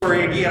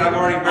again. I've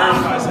already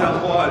embarrassed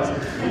myself once.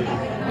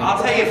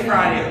 I'll tell you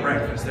Friday at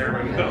breakfast.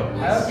 There we go.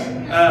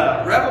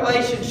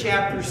 Revelation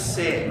chapter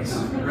 6.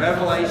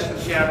 Revelation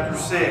chapter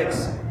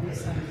 6.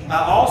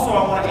 Also,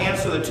 I want to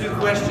answer the two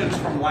questions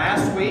from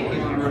last week. If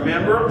you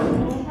remember,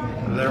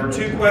 there were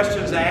two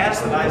questions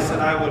asked that I said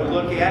I would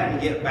look at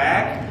and get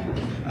back.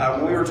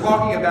 When we were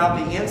talking about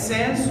the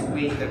incense,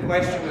 the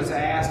question was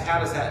asked, how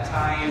does that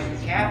tie into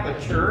the Catholic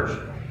Church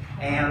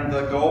and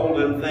the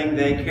golden thing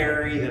they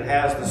carry that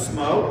has the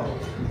smoke?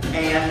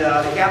 And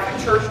the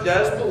Catholic Church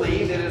does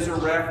believe it is a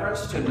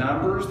reference to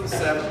Numbers, the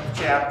 7th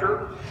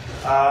chapter,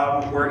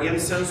 where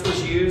incense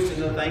was used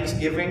in the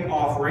Thanksgiving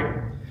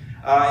offering.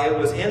 It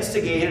was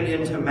instigated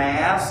into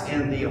Mass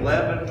in the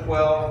 11,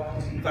 12,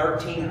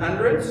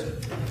 1300s.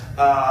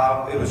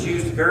 It was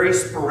used very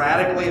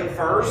sporadically at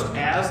first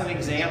as an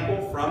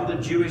example from the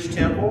Jewish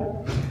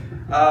temple.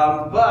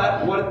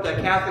 But what the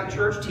Catholic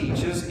Church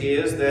teaches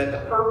is that the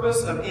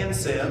purpose of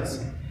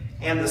incense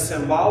and the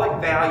symbolic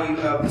value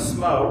of the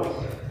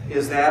smoke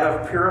is that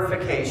of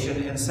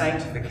purification and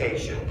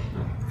sanctification.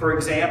 For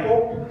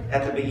example,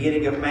 at the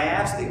beginning of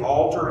Mass, the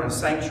altar and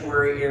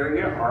sanctuary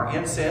area are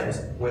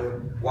incensed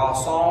while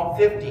Psalm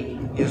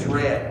 50 is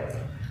read.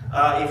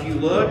 If you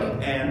look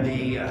at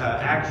the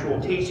actual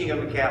teaching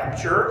of the Catholic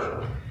Church,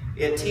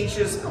 it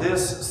teaches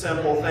this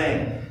simple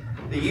thing.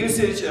 The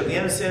usage of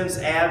incense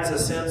adds a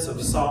sense of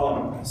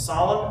solemnness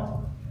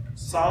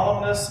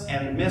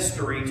and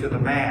mystery to the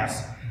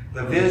Mass.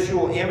 The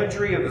visual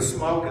imagery of the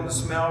smoke and the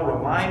smell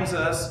reminds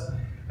us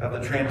of the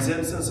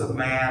transcendence of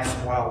Mass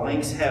while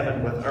links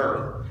heaven with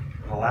earth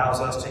and allows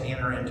us to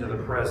enter into the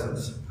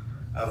presence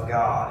of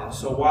God. And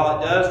so while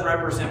it does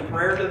represent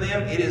prayer to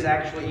them, it is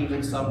actually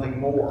even something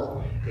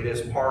more. It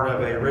is part of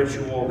a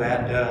ritual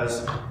that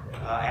does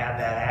add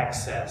that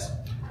access,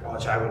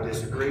 which I would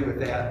disagree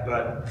with that,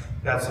 but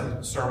that's a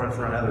sermon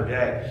for another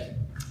day.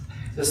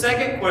 The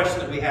second question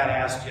that we had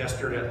asked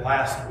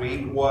last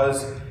week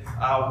was,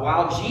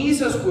 while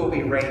Jesus will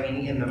be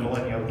reigning in the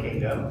millennial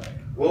kingdom,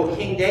 will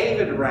King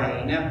David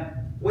reign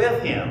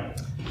with him?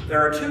 There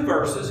are two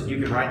verses, and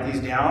you can write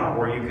these down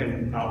or you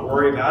can not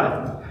worry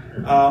about it,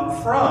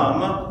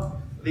 from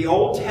the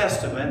Old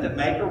Testament that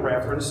make a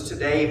reference to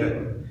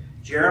David.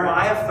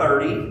 Jeremiah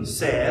 30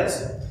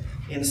 says,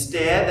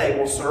 "Instead they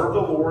will serve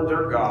the Lord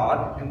their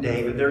God and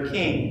David their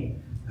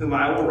king, whom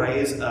I will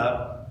raise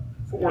up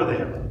for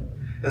them."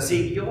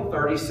 Ezekiel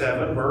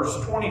 37 verse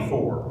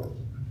 24.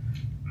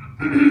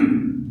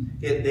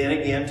 It then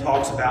again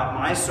talks about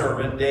my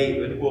servant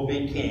David will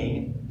be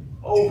king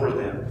over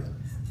them.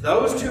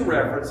 Those two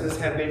references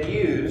have been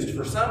used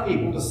for some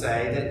people to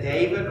say that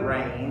David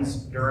reigns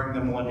during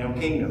the millennial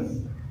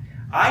kingdom.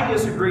 I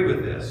disagree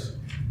with this.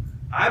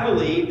 I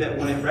believe that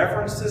when it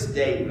references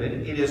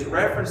David, it is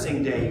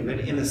referencing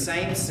David in the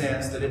same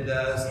sense that it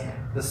does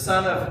the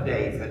son of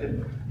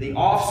David, the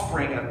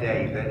offspring of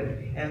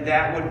David, and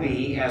that would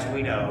be, as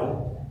we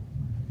know,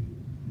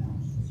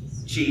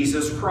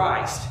 Jesus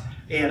Christ.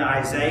 In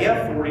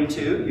Isaiah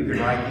 42, you can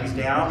write these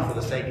down for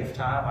the sake of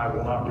time. I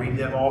will not read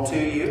them all to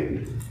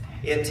you.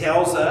 It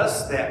tells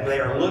us that they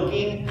are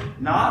looking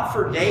not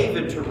for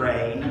David to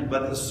reign,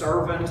 but the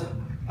servant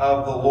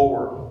of the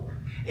Lord.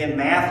 In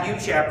Matthew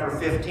chapter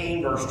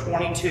 15, verse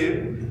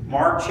 22,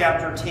 Mark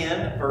chapter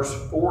 10, verse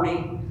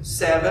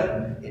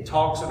 47, it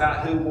talks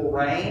about who will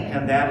reign,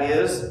 and that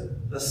is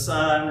the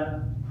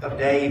Son of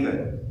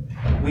David.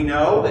 We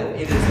know that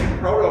it is a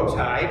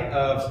prototype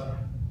of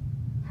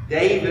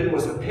David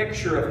was a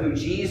picture of who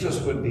Jesus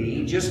would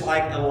be, just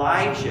like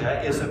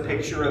Elijah is a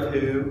picture of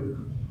who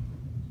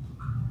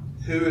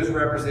is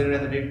represented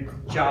in the New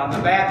John the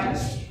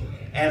Baptist.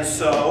 And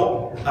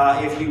so,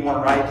 if you want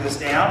to write this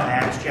down,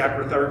 Acts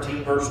chapter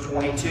 13, verse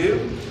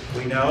 22,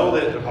 we know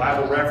that the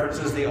Bible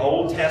references the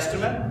Old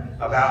Testament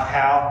about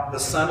how the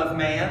Son of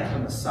Man, the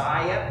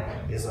Messiah,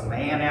 is a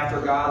man after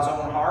God's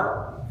own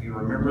heart. If you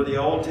remember the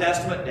Old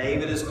Testament,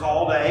 David is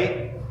called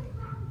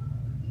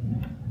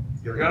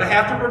you're going to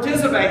have to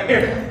participate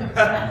here.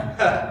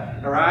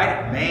 All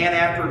right? Man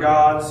after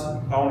God's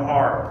own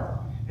heart.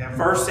 In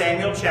 1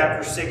 Samuel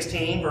chapter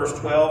 16, verse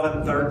 12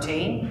 and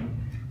 13,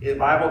 the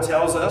Bible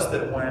tells us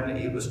that when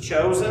he was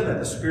chosen and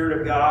the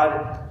Spirit of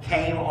God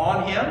came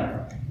on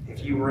him,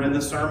 if you were in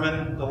the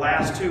sermon the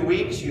last 2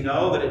 weeks, you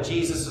know that at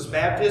Jesus'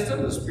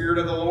 baptism, the Spirit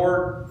of the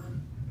Lord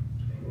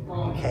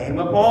came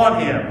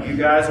upon him. You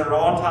guys are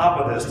on top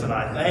of this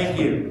tonight. Thank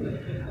you.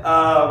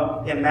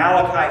 In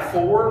Malachi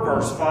 4,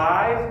 verse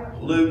 5,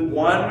 Luke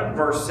 1,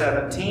 verse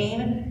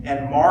 17,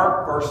 and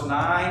Mark, verse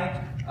 9,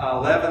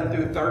 11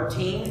 through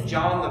 13,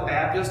 John the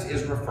Baptist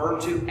is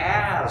referred to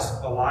as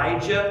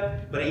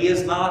Elijah, but he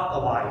is not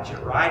Elijah,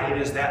 right?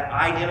 It is that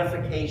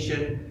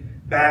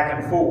identification back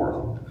and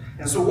forth.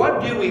 And so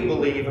what do we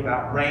believe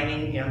about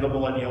reigning in the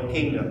millennial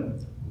kingdom?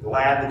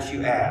 Glad that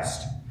you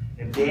asked.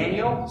 In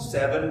Daniel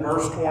 7,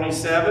 verse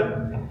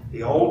 27,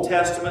 the Old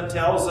Testament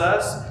tells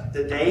us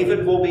that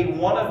David will be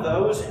one of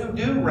those who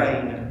do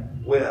reign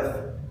with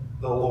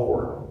the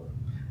Lord.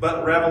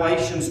 But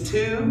Revelations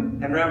 2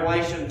 and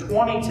Revelation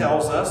 20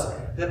 tells us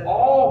that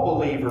all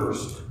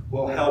believers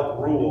will help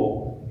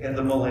rule in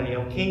the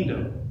millennial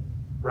kingdom.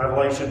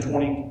 Revelation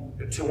 20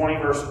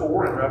 verse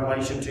 4 and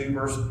Revelation 2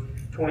 verse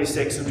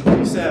 26 and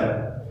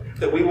 27.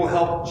 That we will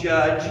help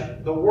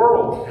judge the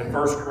world in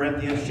 1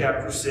 Corinthians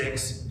chapter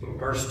 6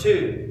 verse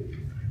 2.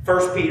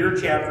 1 Peter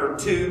chapter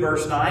 2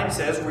 verse 9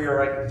 says we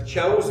are a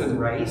chosen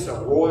race, a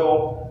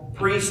royal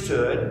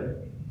priesthood.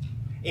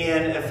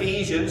 In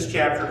Ephesians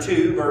chapter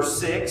 2 verse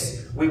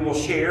 6, we will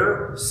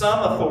share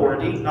some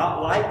authority,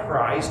 not like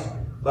Christ,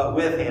 but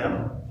with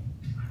Him.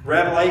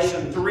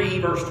 Revelation 3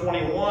 verse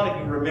 21,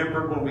 if you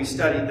remember when we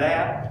studied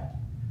that,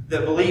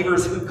 the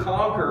believers who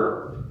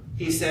conquer,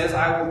 He says,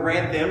 I will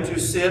grant them to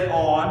sit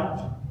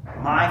on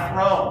my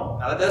throne.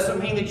 Now that doesn't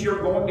mean that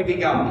you're going to be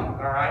God,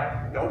 all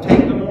right? Don't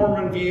take the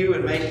Mormon view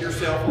and make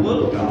yourself a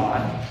little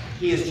God.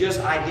 He is just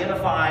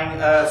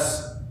identifying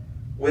us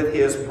with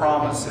His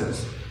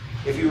promises.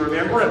 If you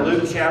remember in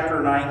Luke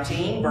chapter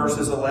 19,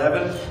 verses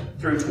 11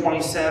 through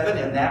 27,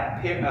 in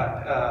that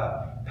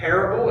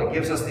parable, it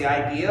gives us the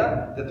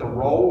idea that the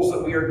roles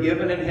that we are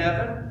given in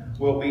heaven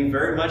will be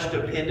very much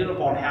dependent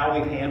upon how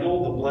we've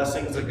handled the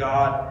blessings that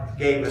God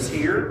gave us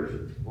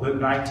here.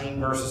 Luke 19,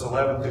 verses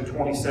 11 through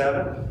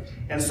 27.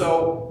 And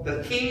so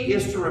the key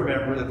is to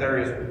remember that there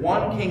is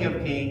one King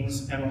of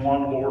Kings and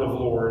one Lord of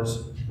Lords,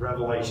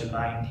 Revelation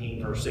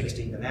 19, verse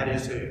 16. And that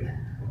is who?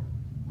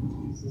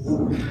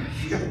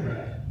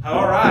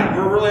 All right,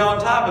 we're really on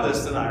top of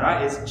this tonight,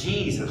 right? It's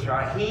Jesus,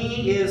 right?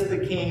 He is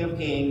the King of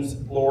Kings,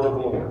 Lord of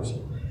Lords.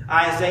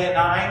 Isaiah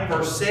 9,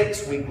 verse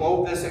 6, we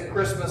quote this at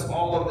Christmas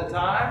all of the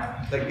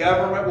time. The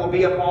government will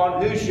be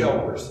upon whose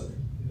shoulders?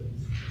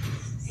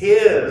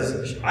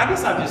 His. I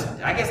guess I'm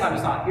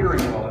just not hearing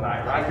well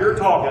tonight, right? You're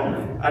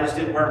talking. I just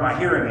didn't wear my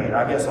hearing aid.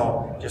 I guess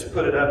I'll just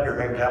put it up here.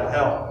 Maybe that'll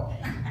help.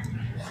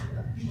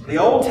 The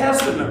Old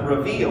Testament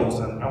reveals,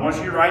 and I want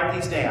you to write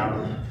these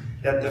down,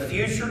 that the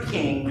future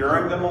king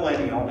during the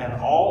millennial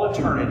and all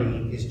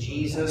eternity is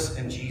Jesus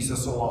and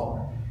Jesus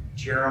alone.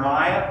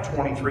 Jeremiah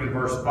 23,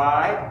 verse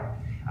 5.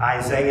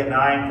 Isaiah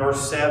 9,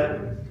 verse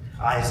 7.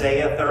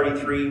 Isaiah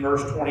 33,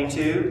 verse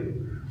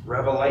 22.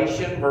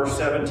 Revelation, verse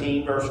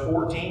 17, verse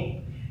 14.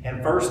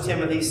 And 1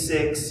 Timothy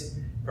 6,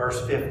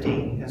 verse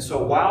 15. And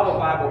so while the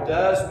Bible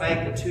does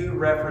make the two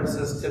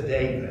references to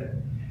David,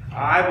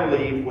 I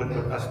believe with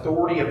the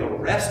authority of the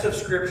rest of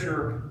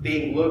Scripture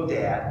being looked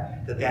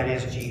at, that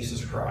is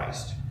Jesus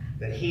Christ.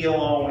 That He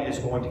alone is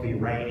going to be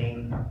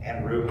reigning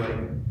and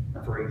ruling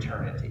for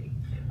eternity.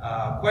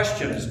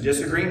 Questions,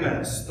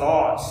 disagreements,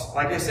 thoughts?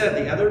 Like I said,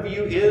 the other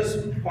view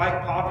is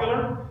quite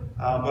popular,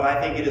 but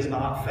I think it is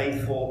not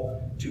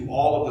faithful to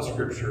all of the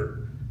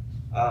Scripture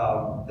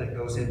that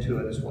goes into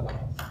it as well.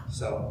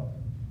 So,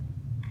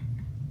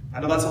 I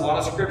know that's a lot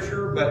of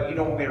Scripture, but you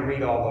don't want me to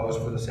read all those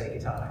for the sake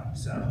of time.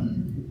 So,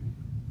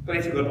 but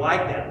if you would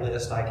like that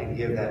list, I can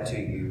give that to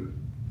you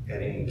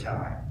at any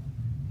time.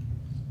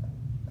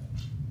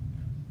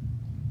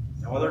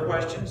 No other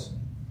questions?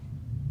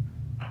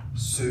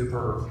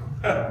 Super.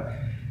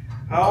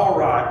 All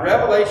right,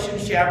 Revelation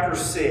chapter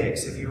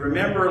 6. If you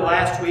remember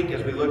last week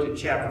as we looked at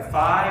chapter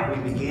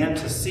 5, we began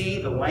to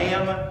see the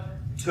Lamb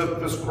took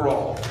the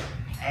scroll.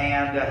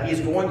 And He's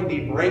going to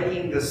be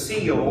breaking the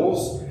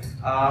seals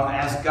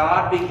as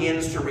God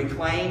begins to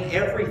reclaim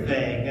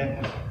everything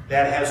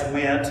that has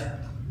went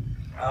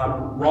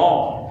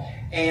wrong.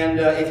 And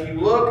if you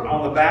look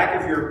on the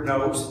back of your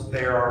notes,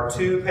 there are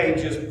 2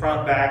 pages,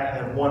 front, back,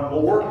 and then one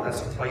more.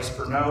 That's a place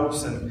for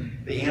notes,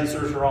 and the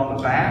answers are on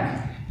the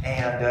back.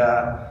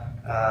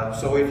 And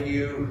so if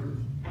you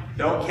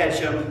don't catch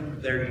them,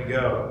 there you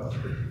go.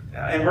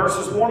 In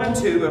verses 1 and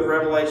 2 of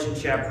Revelation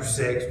chapter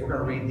 6, we're going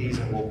to read these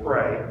and we'll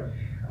pray.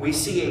 We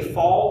see a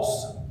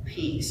false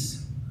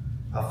peace.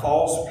 A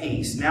false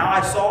peace. Now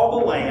I saw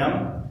the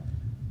Lamb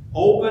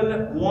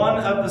open one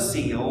of the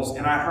seals,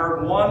 and I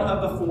heard one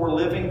of the 4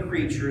 living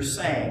creatures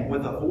saying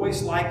with a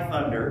voice like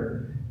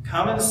thunder,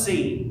 "Come and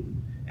see,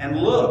 and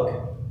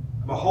look,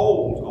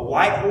 behold, a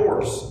white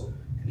horse,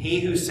 and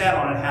he who sat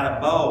on it had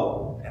a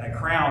bow, and a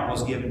crown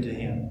was given to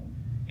him.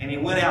 And he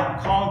went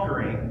out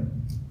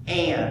conquering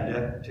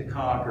and to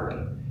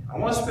conquer." I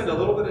want to spend a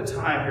little bit of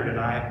time here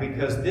tonight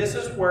because this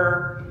is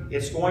where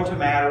it's going to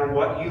matter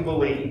what you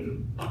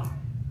believe.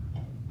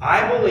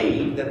 I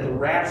believe that the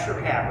rapture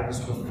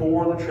happens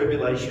before the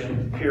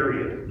tribulation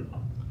period.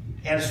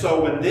 And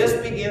so when this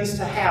begins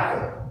to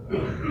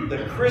happen,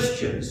 the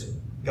Christians,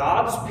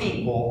 God's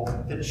people,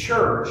 the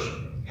church,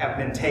 have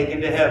been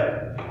taken to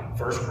heaven.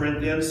 1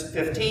 Corinthians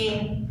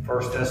 15,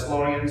 1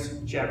 Thessalonians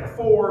chapter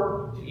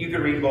 4. You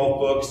can read both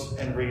books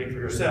and read it for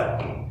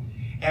yourself.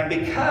 And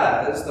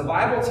because the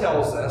Bible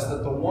tells us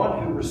that the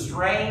one who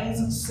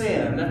restrains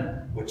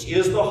sin, which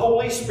is the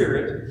Holy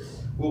Spirit,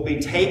 will be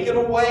taken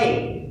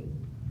away,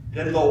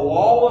 then the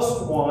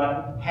lawless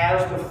one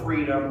has the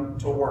freedom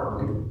to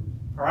work.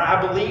 All right?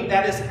 I believe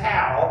that is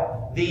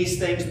how these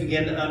things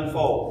begin to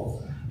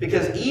unfold.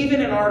 Because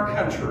even in our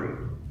country,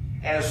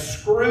 as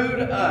screwed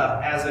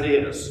up as it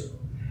is,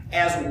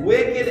 as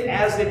wicked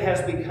as it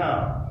has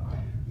become,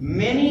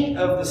 many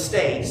of the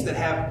states that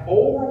have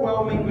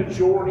overwhelming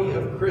majority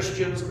of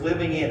Christians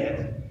living in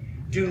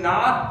it do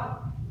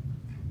not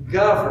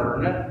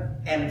govern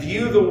and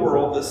view the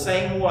world the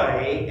same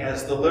way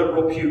as the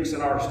liberal pukes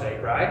in our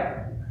state,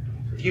 right?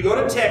 If you go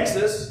to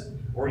Texas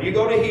or you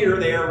go to here,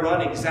 they are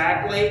run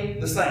exactly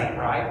the same,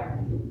 right?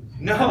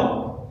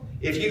 No.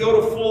 If you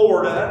go to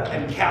Florida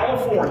and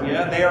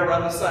California, they are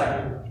run the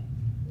same.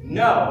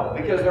 No,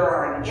 because there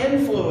are an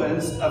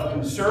influence of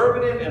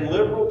conservative and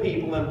liberal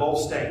people in both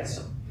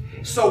states.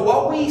 So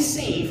what we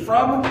see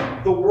from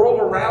the world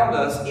around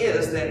us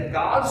is that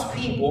God's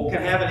people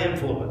can have an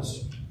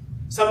influence.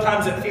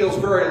 Sometimes it feels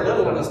very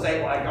little in a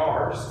state like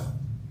ours,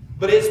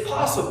 but it's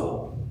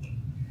possible.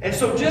 And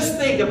so just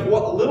think of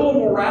what little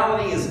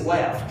morality is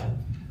left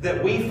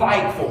that we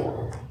fight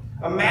for.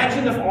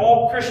 Imagine if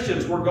all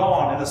Christians were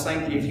gone in the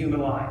sanctity of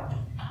human life.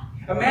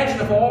 Imagine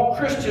if all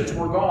Christians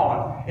were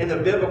gone in the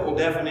biblical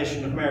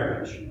definition of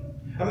marriage.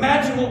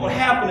 Imagine what would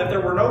happen if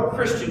there were no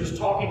Christians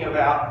talking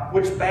about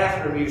which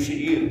bathroom you should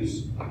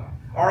use.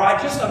 All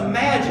right, just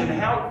imagine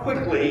how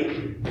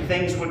quickly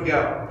things would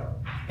go.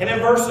 And in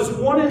verses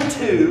 1 and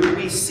 2,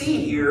 we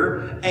see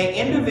here an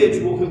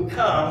individual who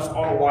comes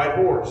on a white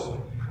horse.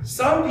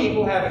 Some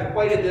people have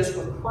equated this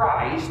with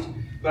Christ,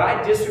 but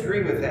I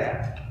disagree with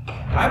that.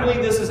 I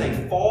believe this is a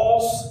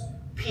false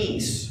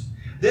peace.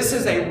 This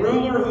is a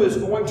ruler who is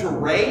going to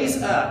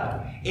raise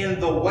up in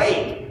the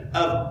wake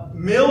of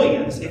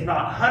millions, if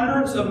not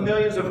hundreds of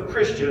millions of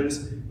Christians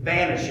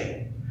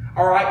vanishing.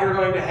 All right, you're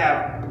going to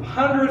have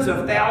hundreds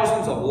of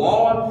thousands of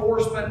law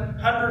enforcement,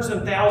 hundreds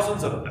and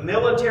thousands of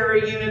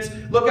military units.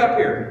 Look up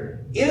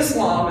here.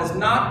 Islam is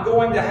not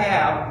going to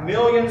have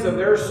millions of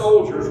their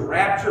soldiers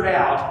raptured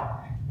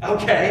out.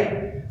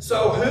 Okay?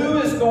 So who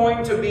is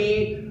going to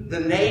be the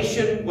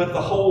nation with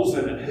the holes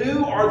in it?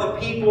 Who are the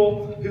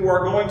people who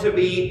are going to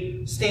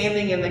be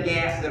standing in the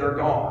gap that are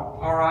gone?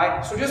 All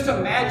right? So just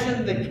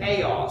imagine the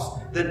chaos,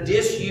 the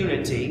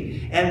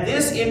disunity. And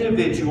this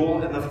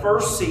individual in the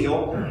first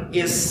seal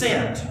is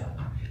sent.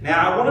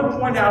 Now, I want to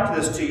point out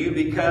this to you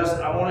because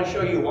I want to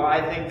show you why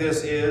I think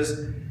this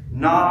is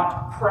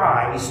not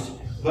Christ,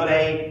 but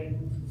a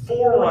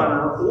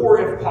forerunner,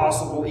 or if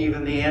possible,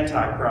 even the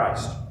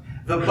Antichrist.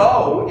 The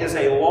bow is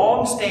a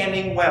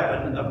long-standing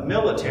weapon of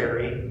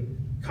military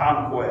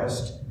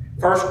conquest.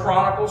 1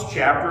 Chronicles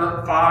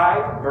chapter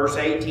 5, verse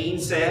 18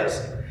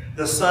 says,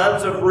 "The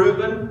sons of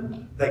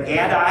Reuben, the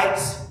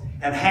Gadites,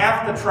 and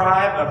half the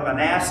tribe of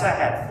Manasseh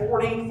had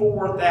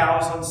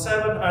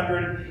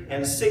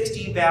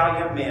 44,760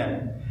 valiant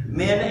men,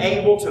 men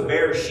able to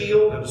bear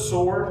shield and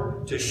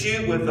sword, to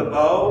shoot with the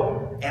bow,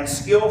 and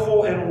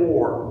skillful in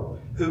war,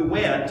 who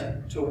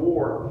went to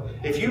war."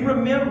 If you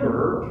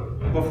remember,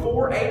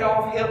 before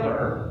Adolf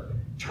Hitler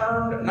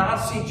turned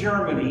Nazi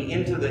Germany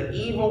into the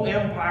evil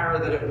empire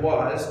that it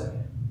was,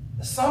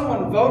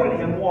 someone voted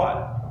him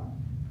what?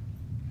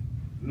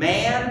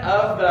 Man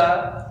of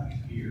the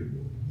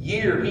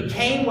year. He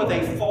came with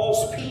a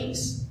false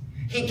peace.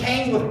 He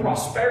came with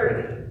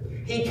prosperity.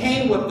 He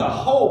came with the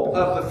hope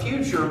of the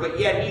future, but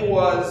yet he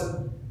was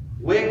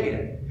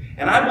wicked.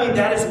 And I believe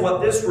that is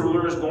what this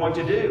ruler is going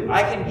to do.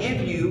 I can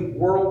give you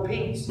world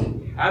peace.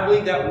 I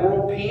believe that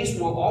world peace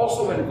will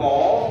also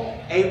involve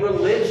a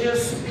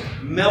religious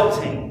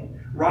melting,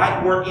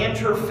 right? Where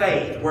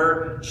interfaith,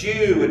 where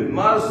Jew and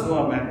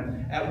Muslim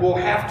and will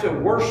have to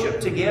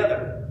worship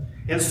together.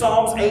 In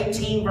Psalms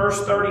 18,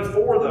 verse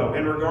 34, though,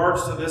 in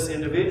regards to this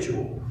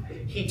individual,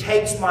 "He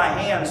takes my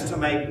hands to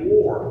make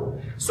war,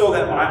 so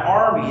that my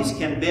armies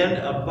can bend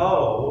a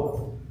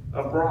bow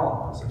of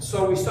bronze." And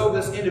so we saw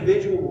this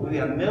individual will be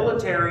a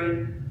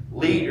military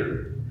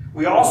leader.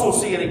 We also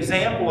see an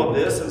example of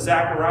this in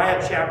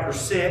Zechariah chapter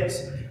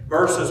 6,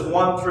 verses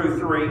 1 through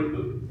 3.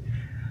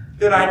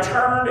 "Then I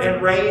turned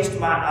and raised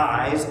my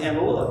eyes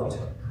and looked,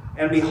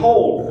 and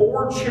behold,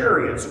 4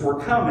 chariots were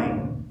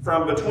coming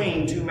from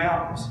between 2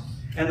 mountains.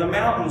 And the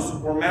mountains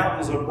were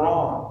mountains of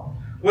bronze.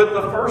 With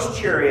the first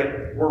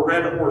chariot were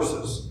red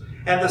horses,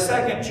 and the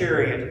second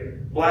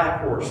chariot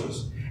black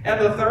horses,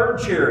 and the third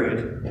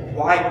chariot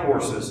white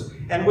horses,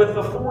 and with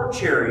the fourth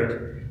chariot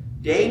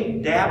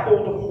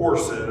dappled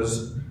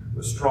horses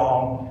with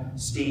strong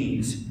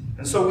steeds."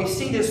 And so we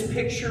see this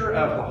picture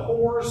of the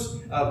horse,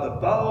 of the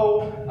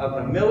bow, of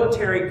the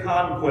military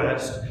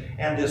conquest,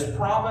 and this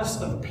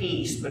promise of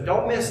peace. But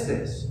don't miss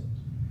this.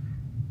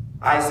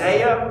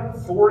 Isaiah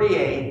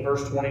 48,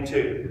 verse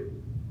 22.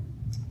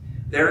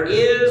 "There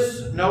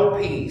is no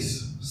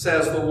peace,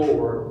 says the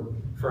Lord,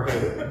 for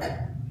who?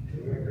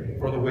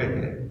 For the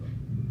wicked."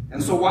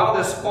 And so while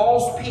this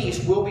false peace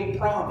will be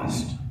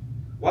promised,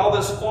 while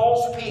this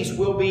false peace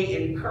will be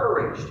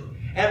encouraged,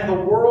 and the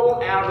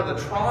world, out of the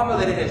trauma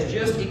that it has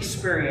just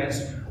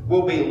experienced,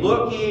 will be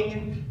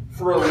looking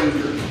for a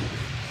leader.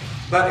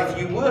 But if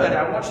you would,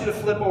 I want you to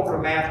flip over to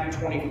Matthew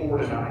 24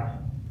 tonight.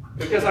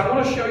 Because I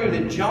want to show you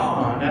that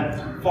John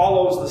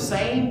follows the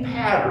same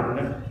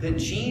pattern that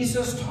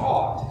Jesus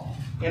taught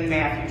in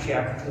Matthew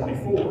chapter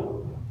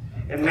 24.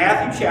 In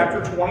Matthew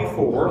chapter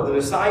 24, the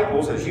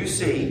disciples, as you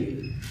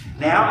see,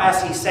 "Now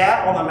as he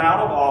sat on the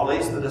Mount of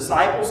Olives, the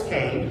disciples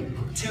came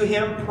to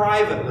him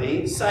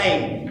privately,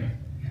 saying,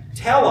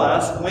 'Tell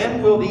us,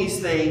 when will these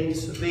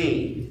things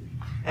be?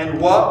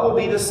 And what will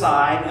be the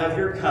sign of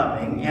your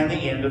coming and the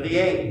end of the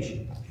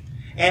age?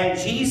 And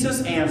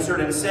Jesus answered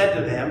and said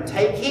to them,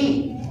 Take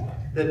heed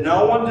that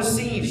no one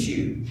deceives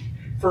you.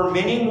 For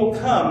many will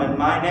come in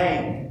my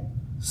name,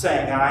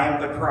 saying, I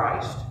am the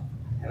Christ,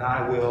 and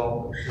I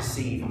will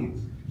deceive you.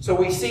 So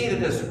we see that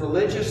this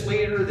religious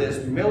leader,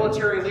 this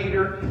military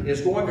leader,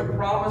 is going to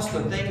promise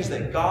the things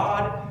that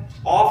God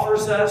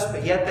offers us,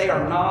 but yet they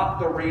are not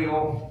the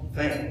real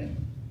thing.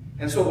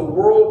 And so the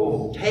world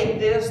will take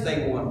this,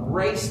 they will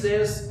embrace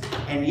this,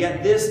 and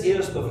yet this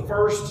is the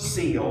first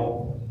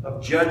seal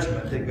of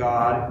judgment that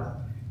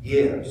God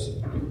gives.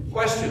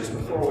 Questions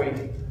before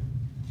we...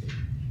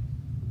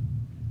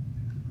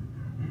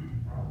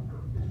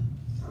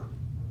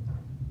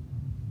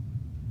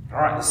 All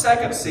right, the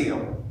second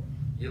seal.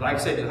 Like I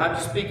said, you'll have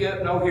to speak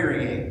up, no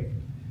hearing aid.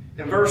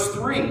 In verse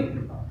 3,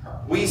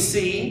 we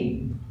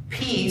see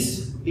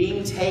peace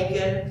being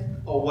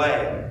taken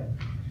away.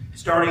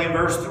 Starting in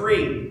verse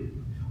 3,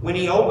 when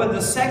he opened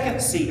the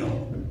second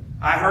seal,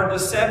 I heard the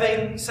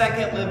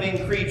second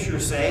living creature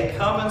say,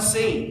 Come and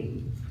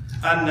see.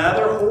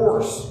 Another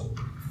horse,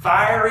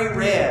 fiery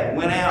red,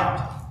 went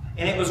out,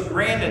 and it was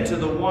granted to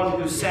the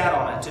one who sat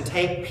on it to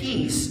take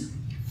peace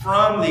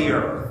from the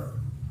earth,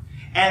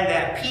 and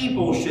that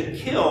people should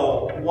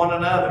kill one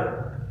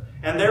another.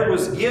 And there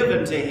was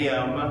given to him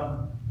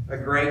a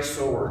great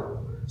sword.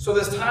 So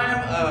this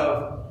time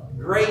of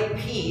great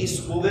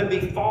peace will then be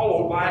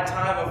followed by a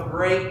time of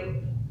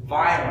great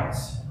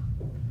violence,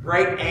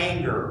 great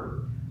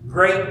anger,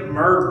 great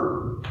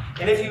murder.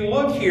 And if you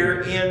look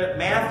here in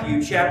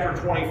Matthew chapter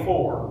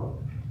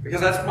 24,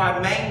 because that's my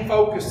main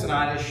focus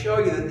tonight, is show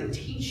you that the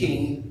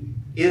teaching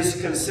is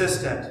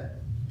consistent.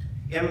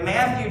 In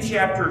Matthew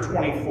chapter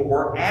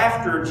 24,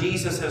 after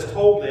Jesus has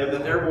told them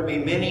that there will be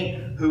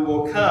many who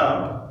will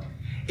come,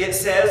 it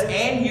says,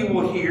 And you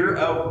will hear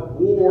of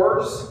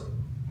wars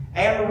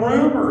and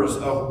rumors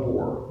of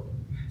war.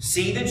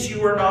 See that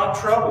you are not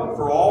troubled,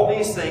 for all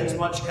these things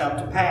must come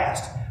to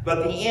pass.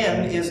 But the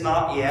end is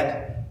not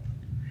yet.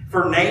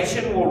 For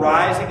nation will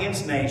rise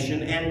against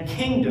nation, and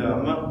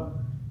kingdom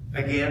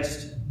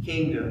against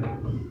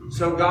kingdom.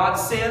 So God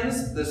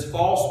sends this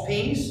false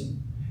peace.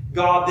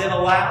 God then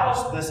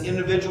allows this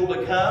individual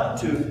to come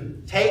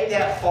to take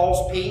that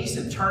false peace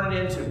and turn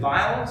it into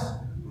violence,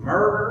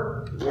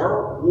 murder,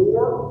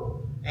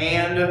 war,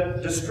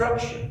 and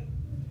destruction.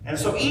 And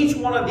so each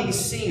one of these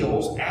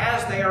seals,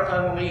 as they are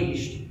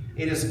unleashed,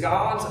 it is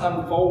God's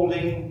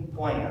unfolding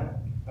plan.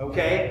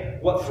 Okay?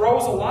 What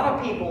throws a lot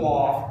of people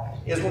off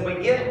is when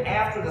we get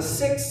after the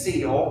sixth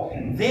seal,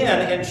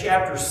 then in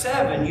chapter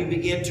 7, you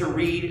begin to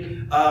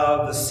read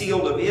of the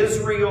seal of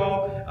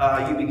Israel,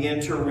 you begin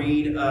to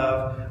read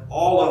of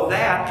all of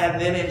that,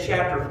 and then in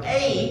chapter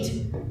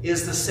 8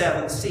 is the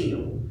seventh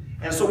seal.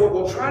 And so what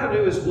we'll try to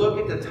do is look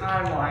at the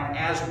timeline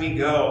as we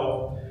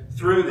go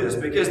through this,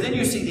 because then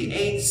you see the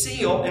eighth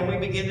seal, and we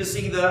begin to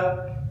see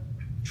the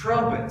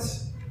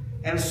trumpets.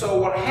 And so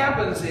what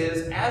happens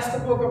is, as the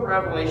book of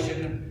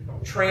Revelation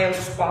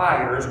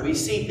transpires, we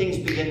see things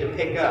begin to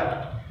pick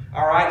up.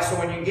 All right, so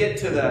when you get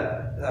to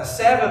the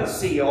seventh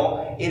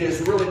seal, it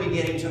is really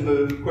beginning to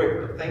move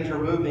quicker. Things are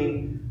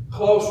moving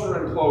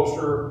closer and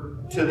closer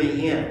to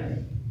the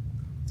end.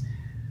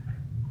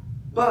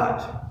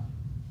 But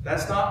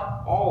that's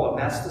not all of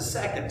them. That's the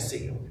second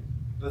seal.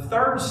 The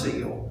third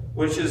seal,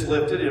 which is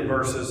lifted in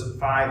verses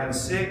 5 and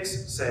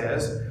 6,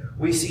 says,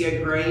 we see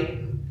a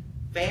great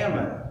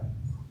famine.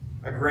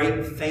 A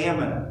great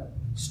famine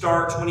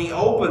starts when he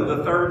opened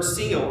the third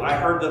seal. I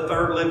heard the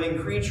third living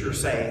creature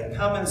say,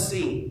 Come and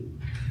see.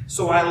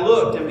 So I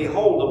looked, and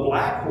behold, a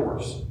black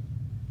horse.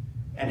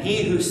 And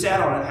he who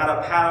sat on it had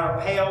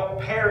a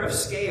pair of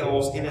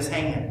scales in his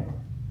hand.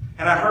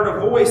 And I heard a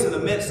voice in the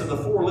midst of the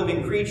four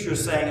living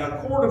creatures saying,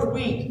 A quart of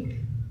wheat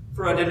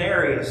for a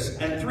denarius,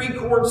 and 3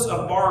 quarts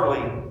of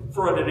barley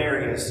for a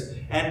denarius,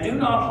 and do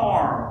not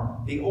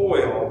harm the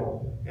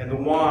oil and the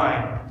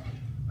wine.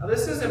 Now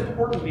this is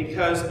important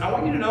because I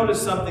want you to notice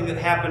something that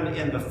happened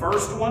in the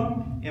first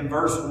one, in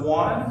verse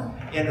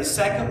 1, in the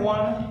second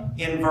one,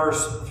 in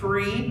verse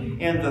 3,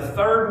 in the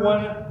third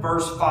one,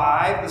 verse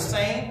 5, the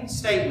same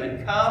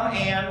statement, come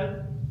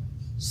and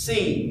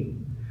see.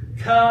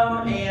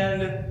 Come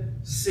and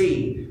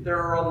see. There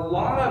are a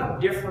lot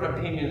of different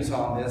opinions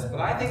on this, but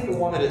I think the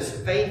one that is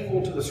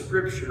faithful to the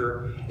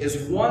Scripture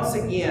is once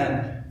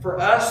again for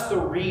us, the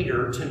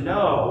reader, to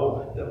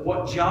know that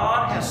what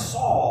John has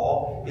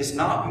saw is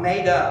not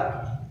made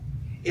up.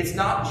 It's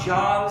not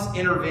John's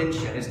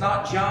intervention. It's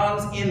not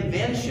John's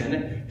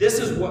invention. This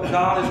is what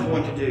God is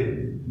going to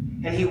do.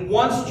 And he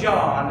wants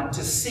John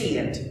to see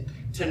it,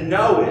 to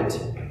know it,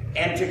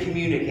 and to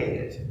communicate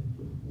it.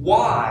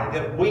 Why?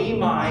 That we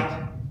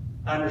might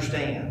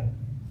understand.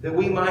 That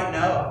we might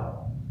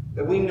know.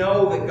 That we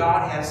know that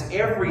God has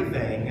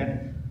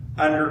everything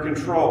under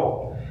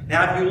control.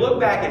 Now, if you look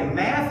back in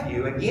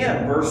Matthew,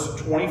 again, verse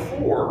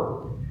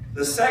 24,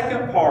 the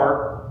second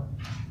part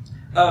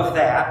of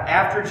that,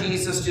 after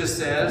Jesus just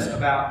says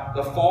about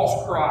the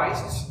false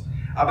Christs,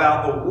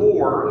 about the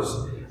wars,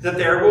 that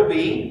there will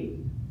be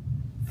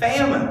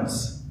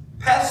famines.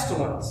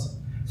 pestilence.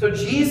 So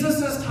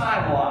Jesus'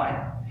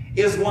 timeline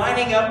is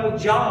lining up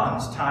with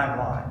John's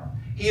timeline.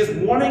 He is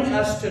wanting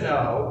us to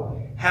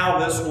know how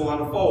this will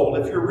unfold.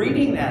 If you're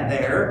reading that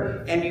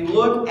there and you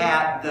look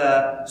at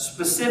the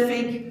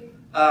specific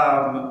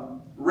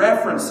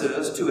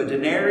references to a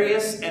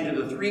denarius and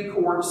to the 3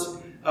 quarts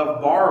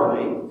of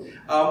barley,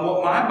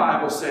 what my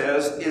Bible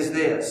says is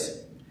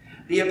this.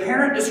 The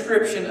apparent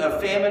description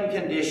of famine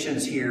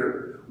conditions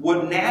here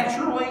would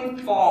naturally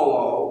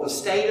follow the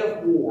state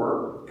of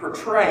war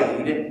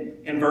portrayed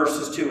in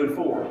verses 2 and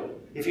 4.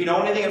 If you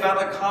know anything about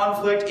the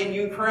conflict in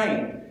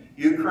Ukraine,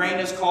 Ukraine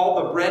is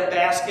called the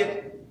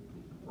breadbasket,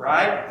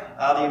 right?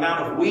 The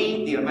amount of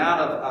wheat, the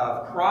amount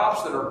of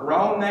crops that are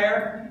grown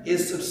there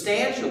is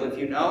substantial. If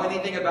you know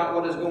anything about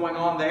what is going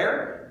on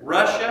there,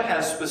 Russia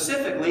has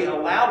specifically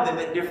allowed them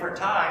at different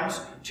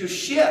times to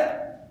ship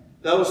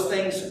those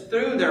things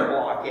through their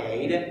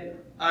blockade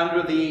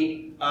under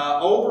the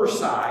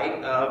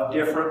oversight of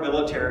different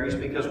militaries.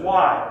 Because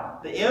why?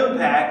 The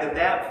impact that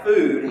that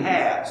food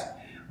has.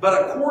 But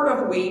a quart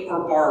of wheat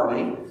or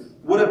barley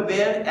would have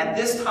been, at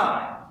this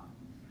time,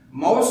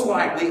 most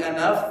likely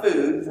enough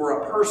food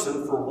for a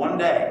person for one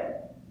day.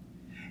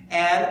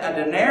 And a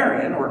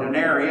denarian or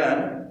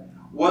denarian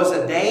was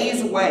a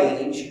day's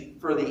wage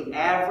for the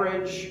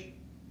average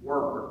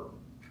worker.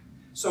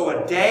 So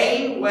a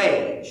day's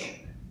wage,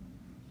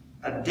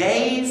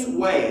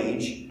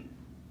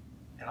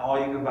 and all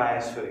you can buy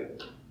is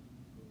food.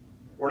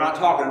 We're not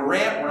talking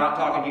rent, we're not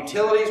talking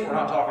utilities, we're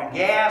not talking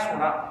gas, we're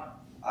not...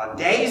 A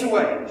day's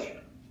wage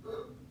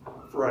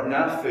for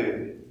enough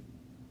food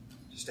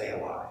to stay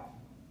alive.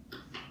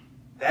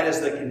 That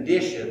is the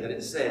condition that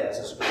it says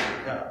is going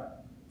to come.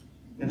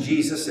 And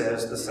Jesus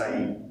says the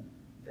same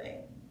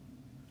thing.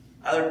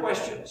 Other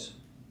questions?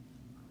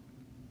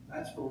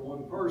 That's for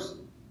one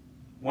person.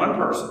 One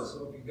person.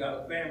 So if you've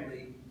got a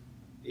family.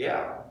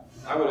 Yeah.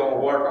 I would all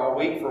work all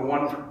week for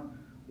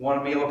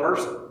one meal a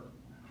person.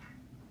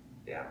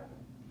 Yeah.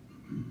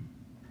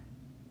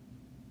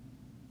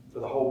 For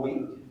the whole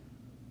week.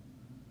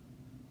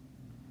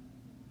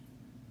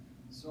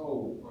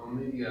 So on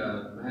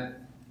the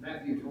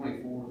Matthew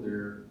 24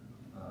 there,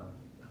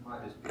 I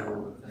might just go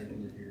over the thing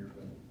in here,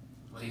 but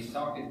when he's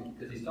talking,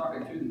 because he's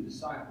talking to the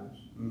disciples,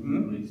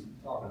 when he's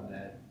talking to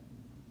that.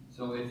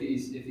 So if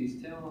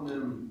he's telling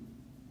them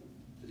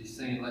that he's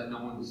saying, let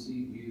no one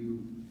deceive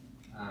you,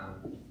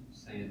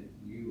 saying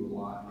you a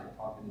lot, like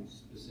talking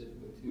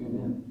specifically to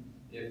them,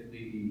 if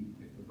the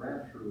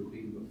rapture would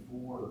be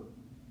before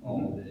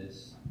all of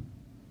this,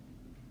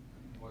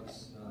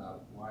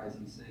 why is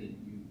he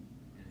saying you?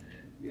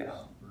 Yeah.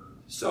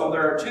 So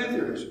there are 2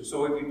 theories.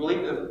 So if you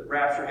believe the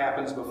rapture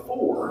happens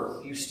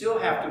before, you still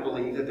have to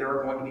believe that there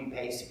are going to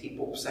be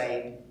people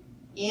saved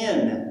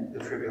in the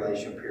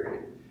tribulation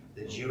period.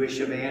 The Jewish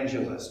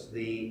evangelist, as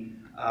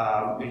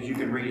you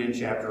can read in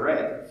chapter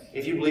 8.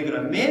 If you believe in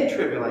a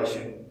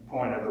mid-tribulation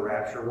point of the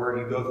rapture, where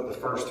you go through the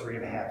first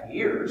 3.5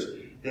 years,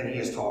 then he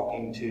is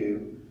talking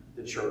to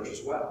the church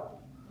as well.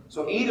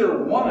 So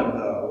either one of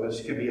those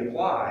can be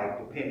applied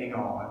depending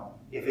on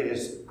if it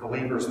is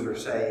believers that are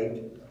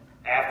saved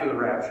after the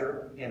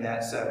rapture in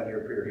that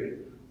 7-year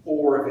period,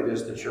 or if it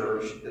is the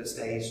church that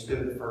stays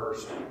through the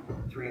first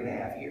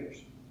 3.5 years.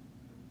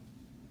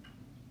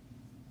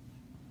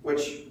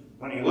 Which,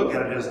 when you look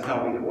at it, doesn't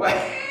help either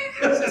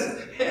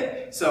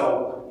way.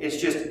 So it's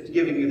just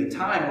giving you the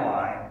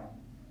timeline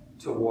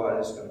to what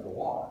is going to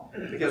go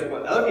on. Because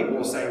what other people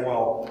will say,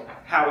 well,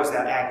 how is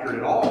that accurate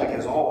at all?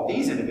 Because all of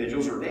these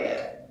individuals are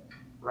dead,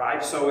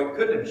 right? So it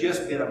couldn't have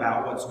just been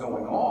about what's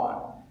going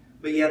on.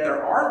 But yet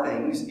there are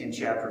things in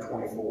chapter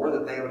 24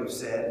 that they would have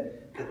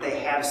said that they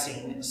have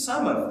seen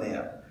some of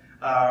them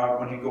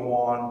when you go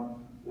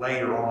on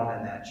later on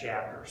in that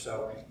chapter.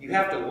 So you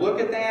have to look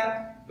at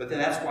that, but then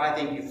that's why I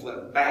think you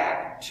flip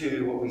back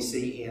to what we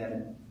see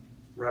in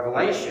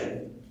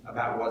Revelation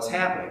about what's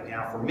happening.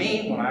 Now for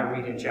me, when I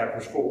read in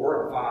chapters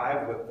 4 and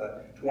 5 with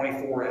the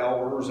 24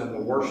 elders and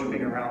the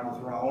worshiping around the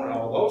throne and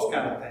all those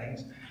kind of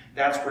things,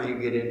 that's where you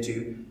get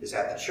into, is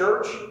that the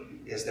church?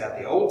 Is that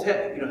the Old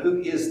Testament?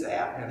 Who is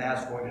that? And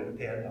that's going to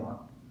depend on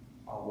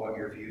what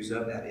your views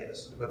of that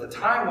is. But the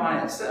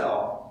timeline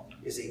itself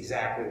is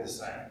exactly the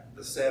same.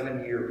 The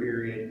 7-year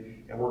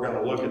period, and we're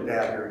going to look at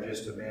that here in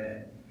just a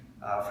minute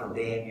from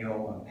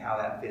Daniel and how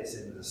that fits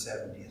into the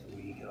 70th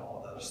week and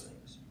all of those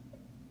things.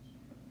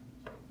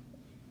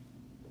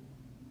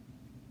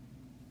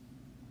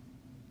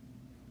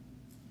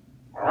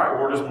 All right,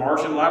 we're just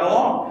marching right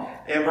along.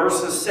 In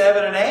verses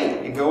 7 and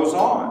 8, it goes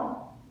on.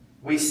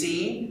 We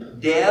see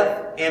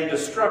death and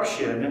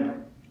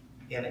destruction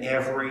in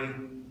every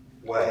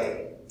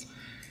way.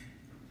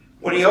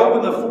 When he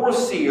opened the 4th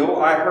seal,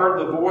 I heard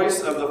the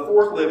voice of the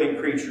 4th living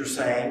creature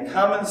saying,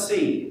 "Come and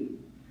see."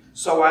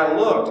 So I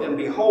looked, and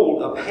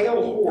behold, a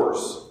pale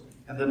horse,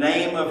 and the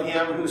name of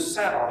him who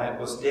sat on it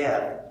was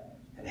Death,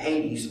 and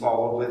Hades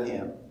followed with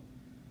him.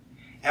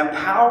 And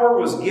power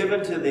was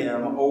given to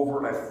them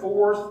over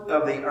 1/4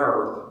 of the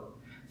earth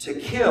to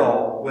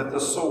kill with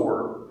the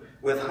sword,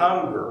 with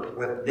hunger,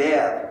 with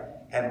death,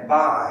 and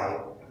by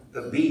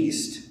the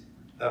beast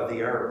of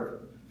the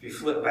earth. If you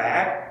flip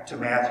back to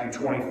Matthew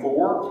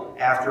 24,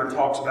 after it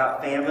talks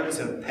about famines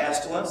and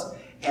pestilence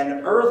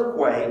and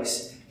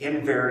earthquakes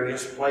in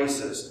various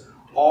places.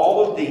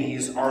 All of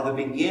these are the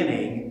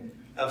beginning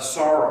of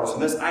sorrows.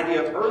 And this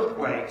idea of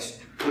earthquakes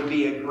would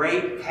be a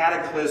great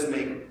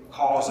cataclysmic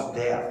cause of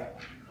death.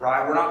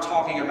 Right? We're not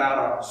talking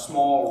about a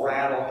small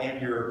rattle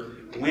in your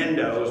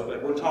windows,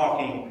 but we're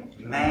talking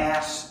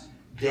mass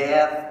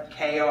death,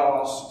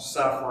 chaos,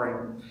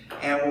 suffering.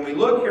 And when we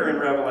look here in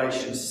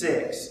Revelation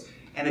 6,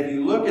 and if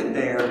you look at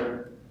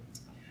there,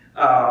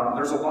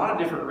 there's a lot of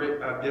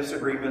different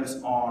disagreements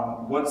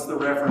on what's the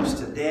reference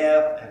to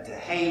death and to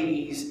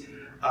Hades.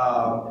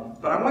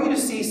 But I want you to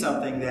see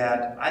something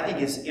that I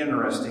think is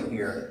interesting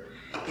here.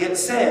 It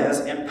says,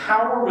 and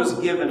power was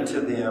given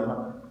to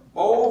them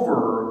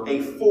over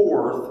a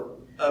fourth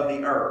of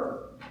the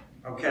earth.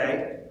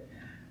 Okay?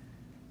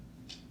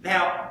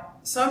 Now,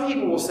 some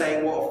people will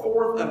say, well, a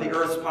fourth of the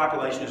earth's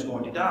population is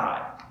going to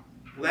die.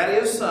 Well, that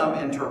is some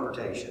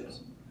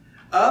interpretations.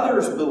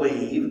 Others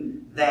believe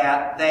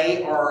that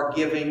they are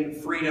giving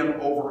freedom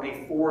over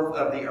a fourth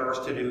of the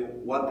earth to do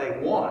what they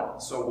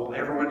want. So will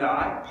everyone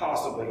die?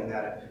 Possibly in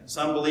that.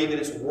 Some believe that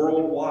it's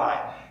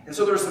worldwide. And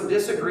so there's some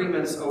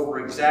disagreements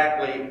over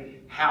exactly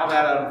how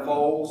that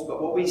unfolds,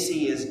 but what we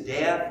see is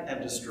death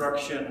and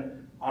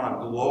destruction on a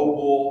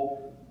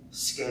global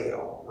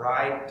scale,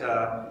 right?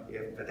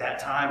 If at that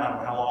time, I don't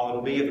know how long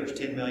it'll be, if there's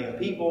 10 million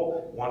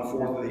people,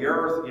 1/4 of the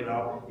earth,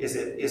 is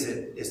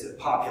it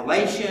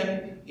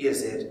population?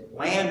 Is it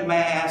land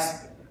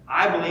mass?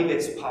 I believe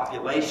it's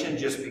population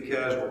just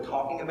because we're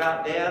talking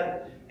about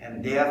death,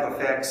 and death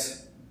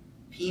affects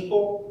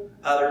people,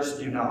 others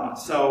do not.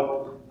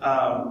 So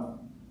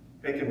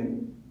it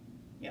can,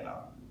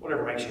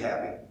 whatever makes you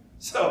happy.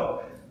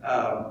 So,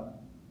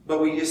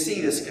 but we just see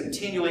this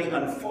continually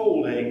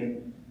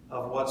unfolding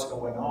of what's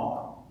going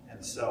on.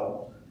 And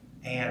so,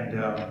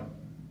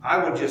 I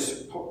would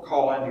just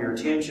call into your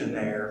attention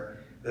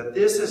there that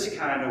this is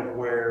kind of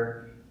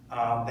where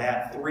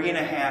that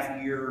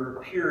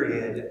 3.5-year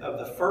period of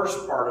the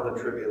first part of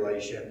the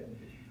tribulation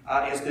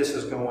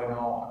is going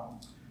on.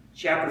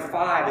 Chapter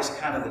 5 is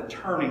kind of the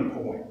turning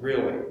point,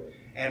 really.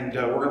 And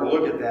we're going to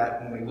look at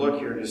that when we look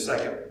here in just a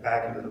second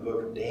back into the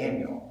book of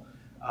Daniel.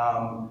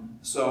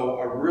 So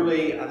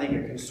I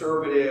think a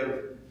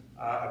conservative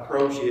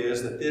approach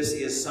is that this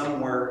is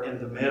somewhere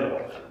in the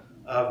middle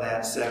of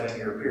that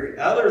 7-year period.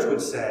 Others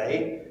would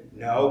say,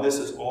 no, this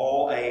is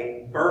all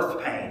a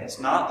birth pain. It's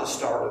not the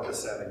start of the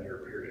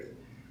 7-year period.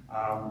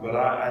 But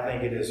I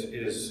think it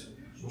is.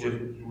 So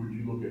would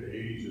you look at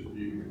Hades as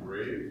being the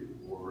grave,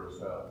 or is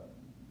that?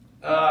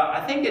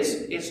 I think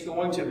it's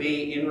going to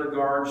be in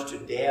regards to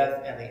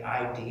death and the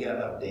idea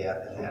of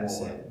death in that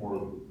sense. More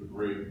of the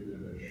grave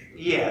image.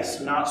 Yes,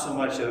 not so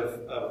much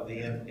of the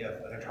an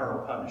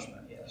eternal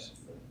punishment. Yes.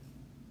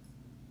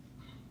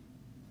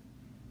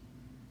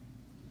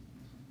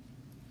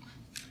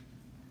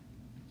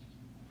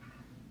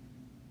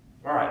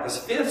 All right, this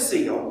fifth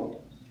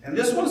seal, and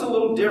this one's a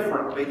little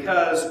different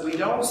because we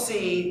don't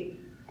see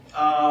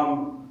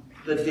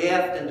the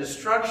death and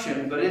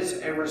destruction, but it's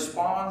a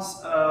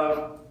response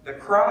of the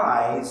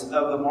cries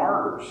of the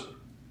martyrs.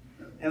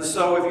 And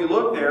so if you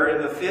look there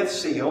in the fifth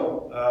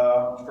seal,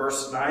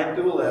 verses 9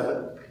 through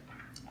 11,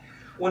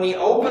 when he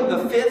opened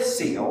the fifth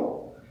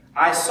seal,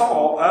 I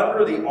saw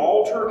under the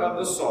altar of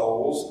the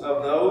souls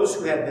of those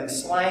who had been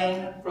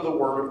slain for the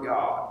word of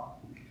God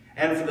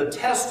and for the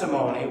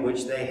testimony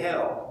which they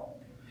held.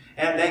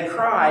 And they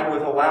cried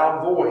with a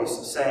loud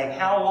voice, saying,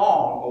 How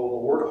long, O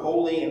Lord,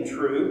 holy and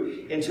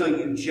true, until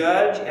you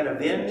judge and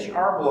avenge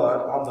our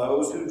blood on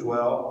those who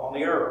dwell on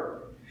the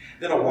earth?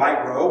 Then a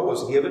white robe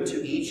was given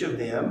to each of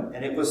them,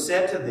 and it was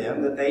said to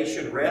them that they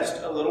should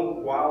rest a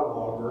little while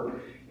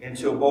longer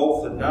until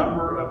both the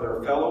number of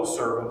their fellow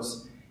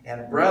servants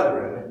and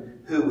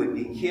brethren who would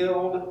be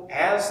killed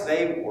as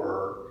they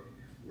were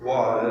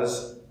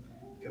was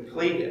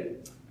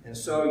completed. And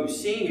so you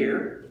see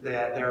here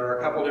that there are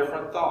a couple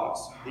different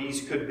thoughts.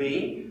 These could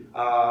be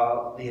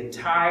the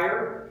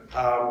entire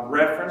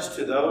reference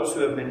to those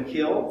who have been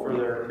killed for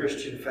their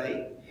Christian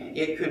faith.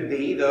 It could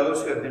be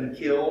those who have been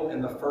killed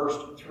in the first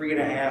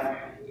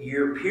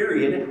 3.5-year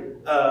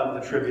period of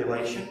the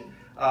tribulation.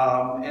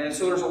 And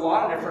so there's a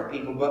lot of different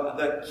people. But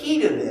the key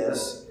to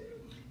this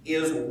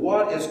is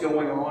what is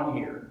going on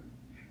here.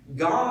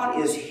 God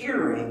is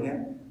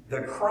hearing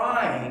the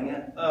crying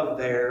of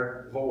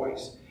their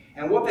voice.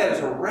 And what that is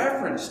a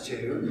reference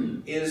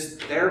to is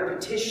their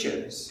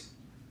petitions.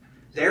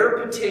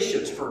 Their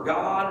petitions for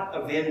God,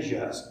 avenge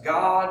us.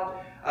 God,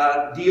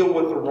 deal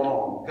with the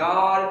wrong.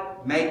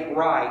 God, make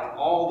right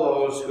all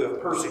those who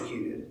have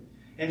persecuted.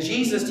 And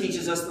Jesus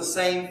teaches us the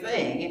same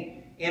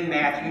thing in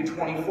Matthew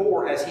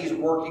 24 as he's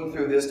working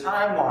through this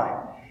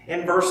timeline.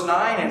 In verse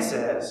 9 it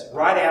says,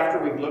 right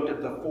after we've looked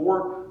at the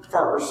 4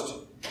 first,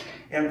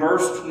 in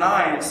verse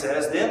 9 it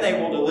says, Then they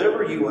will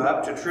deliver you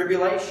up to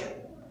tribulation,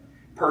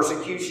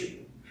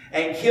 persecution,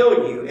 and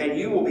kill you, and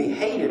you will be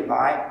hated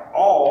by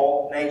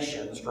all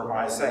nations for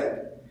my sake.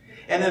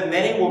 And then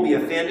many will be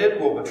offended,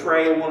 will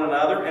betray one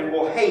another, and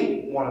will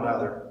hate one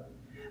another.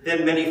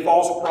 Then many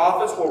false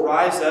prophets will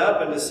rise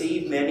up and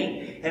deceive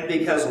many, and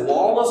because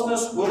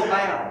lawlessness will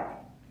abound,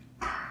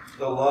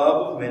 the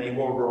love of many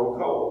will grow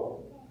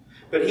cold.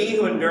 But he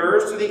who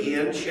endures to the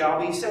end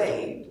shall be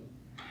saved.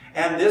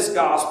 And this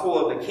gospel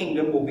of the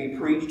kingdom will be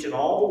preached in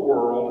all the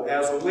world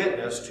as a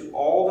witness to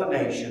all the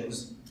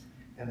nations,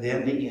 and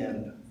then the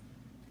end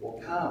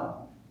will come.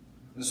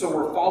 And so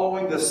we're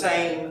following the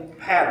same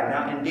pattern.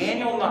 Now in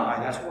Daniel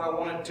 9, that's what I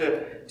wanted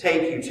to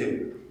take you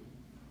to.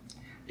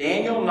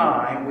 Daniel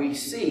 9, we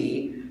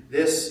see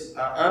this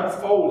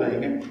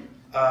unfolding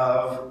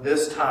of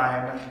this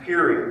time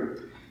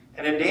period.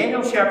 And in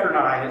Daniel chapter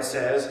 9 it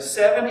says,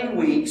 70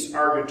 weeks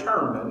are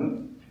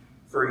determined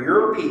for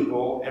your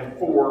people and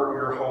for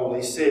your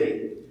holy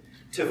city,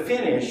 to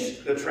finish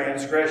the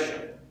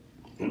transgression,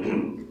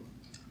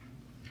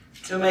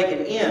 to make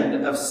an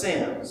end of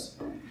sins,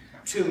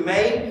 to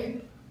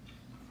make,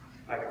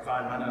 I can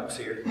find my notes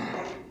here,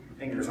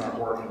 fingers aren't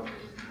working,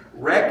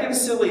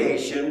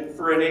 reconciliation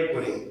for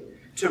iniquity,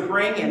 to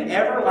bring in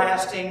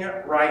everlasting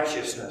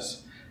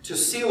righteousness, to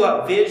seal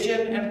up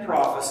vision and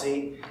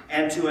prophecy,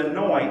 and to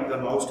anoint the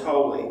most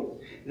holy.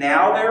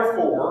 Now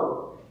therefore,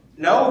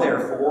 know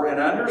therefore and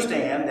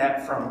understand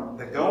that from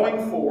the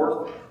going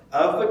forth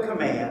of the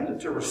command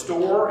to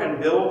restore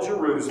and build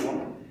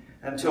Jerusalem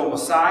until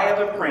Messiah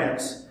the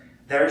Prince,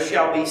 there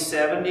shall be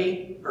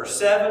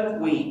 7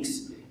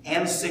 weeks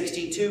and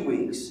 62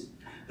 weeks.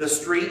 The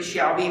street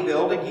shall be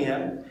built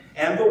again,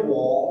 and the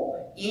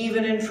wall,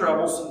 even in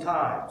troublesome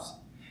times.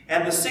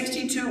 And the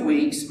 62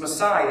 weeks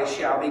Messiah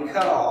shall be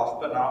cut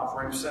off, but not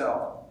for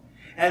himself.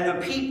 And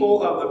the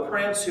people of the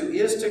Prince who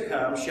is to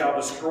come shall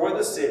destroy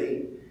the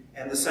city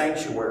and the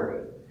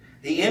sanctuary.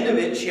 The end of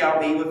it shall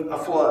be with a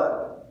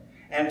flood,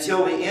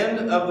 until the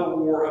end of the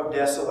war of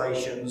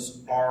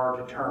desolations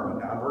are determined.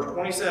 Now, verse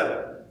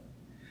 27.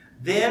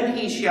 Then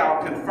he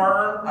shall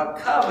confirm a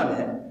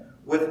covenant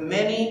with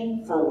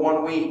many for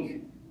 1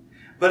 week.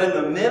 But in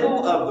the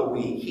middle of the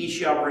week he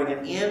shall bring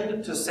an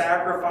end to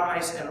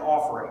sacrifice and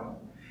offering.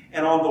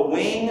 And on the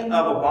wing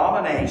of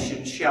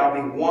abomination shall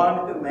be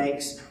one who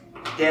makes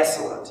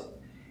desolate,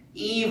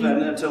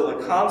 even until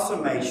the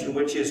consummation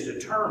which is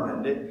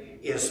determined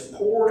is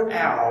poured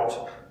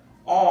out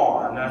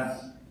on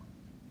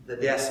the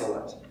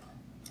desolate.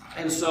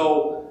 And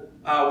so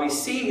we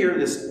see here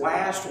this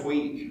last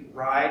week,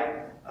 right?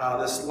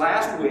 This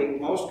last week,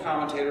 most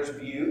commentators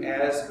view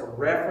as a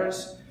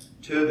reference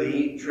to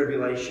the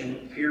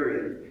tribulation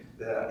period.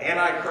 The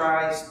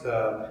Antichrist,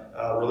 the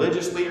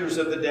religious leaders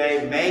of the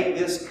day make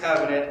this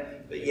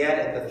covenant, but yet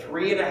at the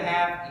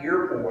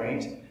 3.5-year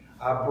point,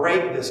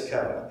 break this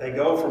covenant. They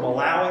go from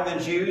allowing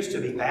the Jews to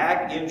be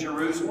back in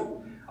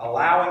Jerusalem,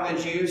 allowing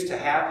the Jews to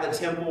have the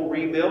temple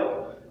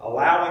rebuilt,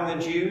 allowing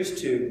the Jews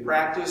to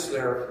practice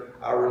their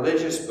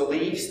religious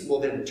beliefs, will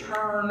then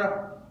turn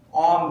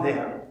on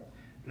them.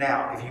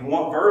 Now, if you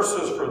want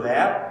verses for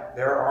that,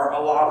 there are a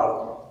lot of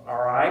them.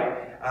 All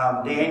right?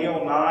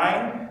 Daniel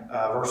 9,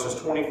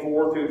 verses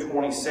 24 through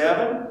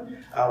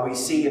 27. We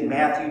see in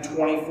Matthew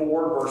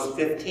 24, verse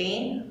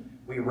 15.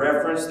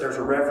 There's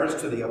a reference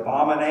to the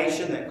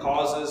abomination that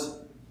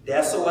causes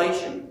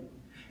desolation.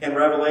 In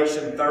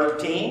Revelation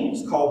 13,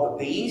 it's called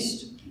the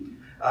beast.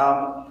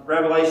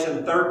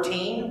 Revelation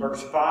 13,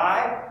 verse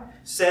 5,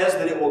 says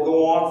that it will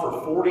go on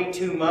for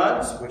 42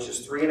 months, which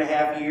is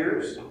 3.5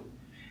 years.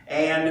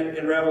 And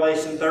in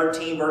Revelation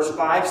 13, verse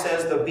 5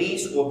 says the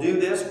beast will do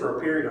this for a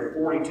period of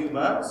 42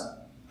 months.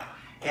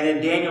 And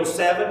in Daniel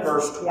 7,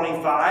 verse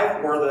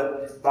 25, where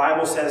the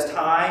Bible says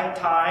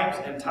times,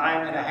 and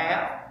time and a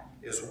half,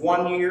 is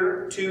 1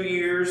 year, 2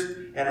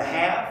 years and a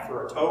half,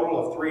 for a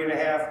total of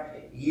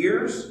 3.5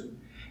 years.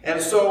 And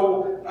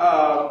so,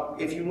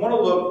 if you want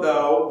to look,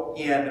 though,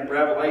 in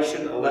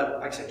Revelation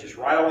 11, like I said, just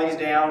write all these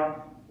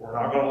down. We're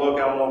not going to look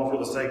at all of them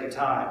for the sake of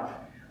time.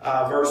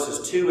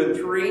 Verses 2 and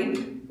 3,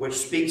 which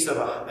speaks of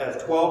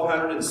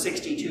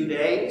 1,262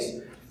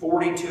 days,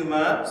 42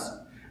 months.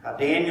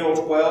 Daniel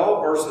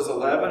 12, verses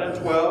 11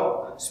 and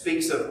 12,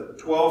 speaks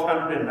of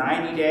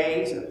 1,290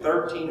 days and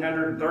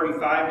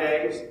 1,335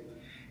 days.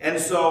 And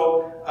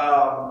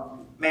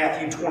so,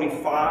 Matthew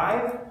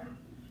 25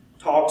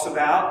 talks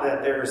about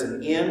that there is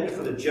an end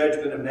for the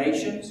judgment of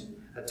nations,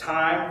 a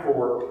time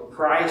for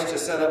Christ to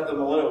set up the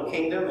millennial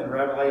kingdom in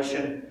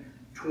Revelation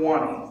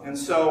 20. And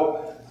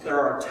so there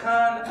are a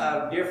ton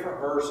of different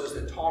verses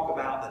that talk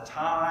about the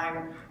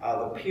time,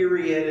 the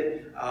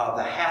period,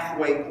 the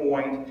halfway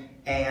point.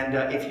 And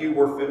if you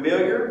were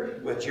familiar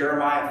with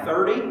Jeremiah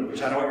 30,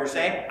 which I know what you're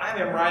saying, I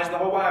memorized the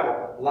whole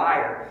Bible.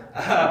 Liar.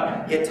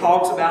 It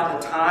talks about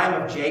the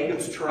time of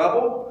Jacob's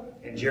trouble.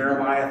 In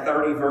Jeremiah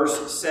 30,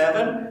 verse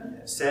 7,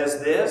 it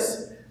says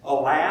this,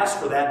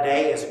 "Alas, for that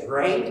day is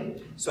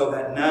great, so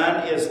that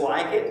none is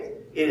like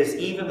it. It is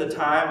even the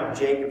time of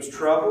Jacob's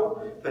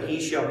trouble, but he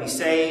shall be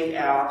saved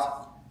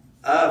out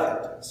of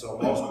it." So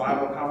most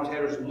Bible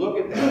commentators look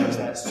at that as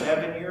that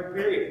 7-year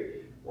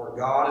period where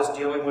God is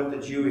dealing with the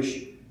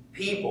Jewish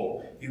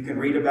people. You can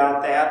read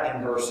about that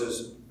in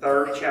verses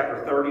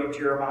chapter 30 of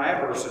Jeremiah,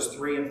 verses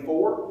 3 and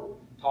 4,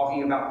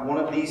 talking about one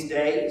of these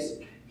days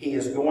he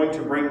is going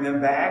to bring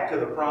them back to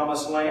the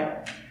promised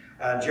land.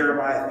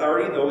 Jeremiah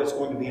 30, though it's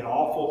going to be an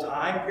awful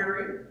time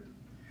period.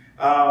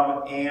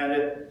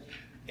 And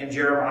in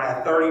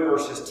Jeremiah 30,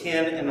 verses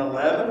 10 and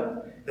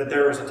 11, that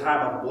there is a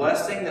time of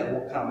blessing that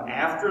will come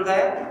after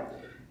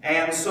that.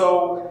 And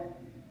so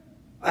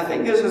I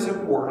think this is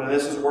important, and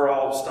this is where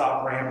I'll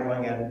stop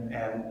rambling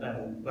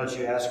and let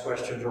you ask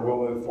questions, or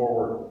we'll move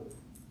forward.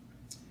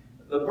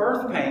 The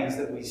birth pains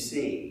that we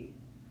see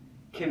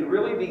can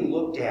really be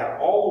looked at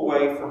all the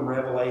way from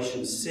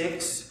Revelation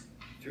 6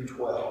 through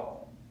 12.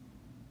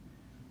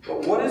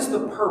 But what is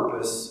the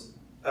purpose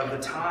of the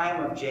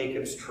time of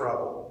Jacob's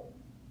trouble?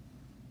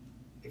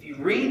 If you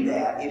read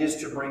that, it is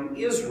to bring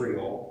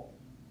Israel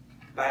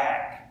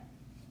back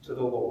to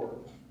the Lord.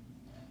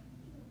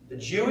 The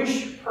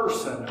Jewish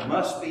person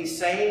must be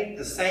saved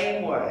the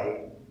same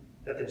way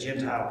that the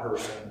Gentile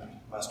person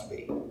must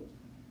be.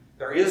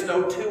 There is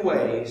no two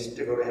ways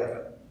to go to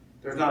heaven.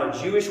 There's not a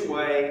Jewish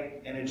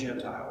way and a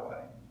Gentile way.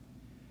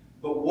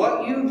 But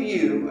what you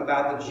view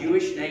about the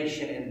Jewish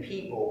nation and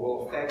people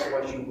will affect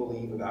what you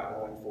believe about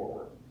going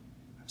forward.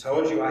 I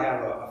told you I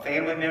have a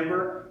family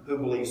member who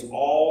believes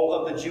all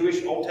of the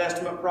Jewish Old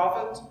Testament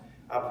promises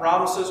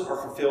are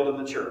fulfilled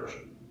in the church.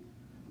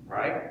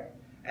 Right?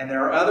 And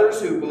there are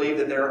others who believe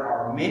that there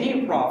are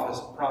many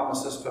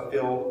promises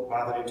fulfilled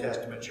by the New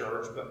Testament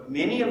church, but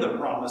many of the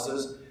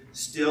promises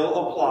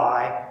still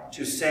apply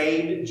to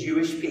saved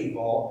Jewish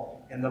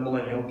people in the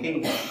millennial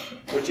kingdom.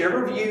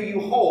 Whichever view you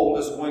hold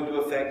is going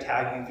to affect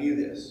how you view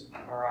this.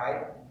 All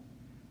right?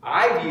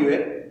 I view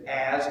it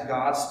as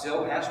God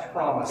still has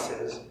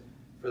promises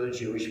for the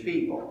Jewish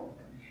people.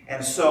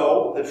 And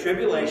so the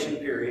tribulation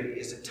period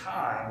is a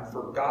time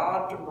for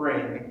God to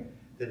bring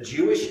the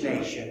Jewish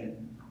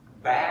nation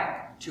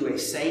back to a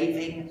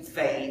saving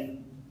faith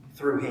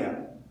through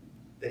Him.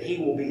 That He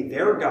will be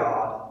their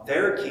God,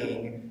 their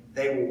King.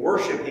 They will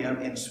worship Him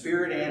in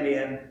spirit and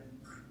in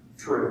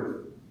truth.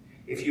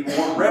 If you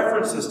want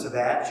references to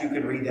that, you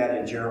can read that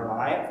in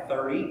Jeremiah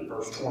 30,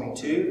 verse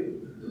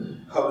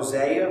 22,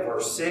 Hosea,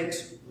 verse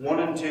 6, 1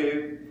 and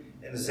 2,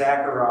 and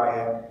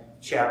Zechariah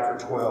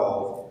chapter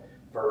 12,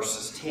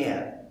 verses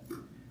 10.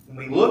 When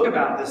we look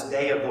about this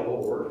day of the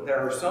Lord, there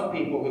are some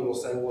people who will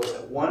say, well, is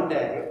it one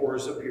day or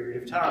is it a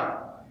period of time?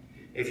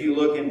 If you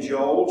look in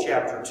Joel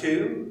chapter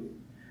 2,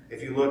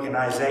 if you look in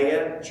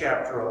Isaiah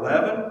chapter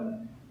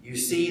 11, you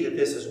see that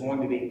this is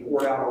going to be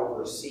poured out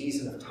over a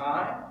season of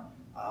time.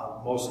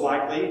 Most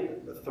likely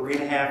the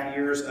 3.5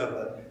 years of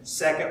the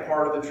second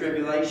part of the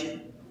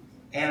tribulation,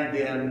 and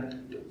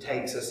then it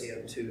takes us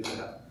into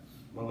the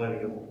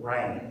millennial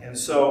reign. And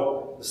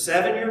so the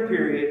 7-year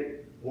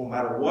period, no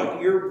matter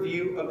what your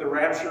view of the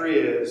rapture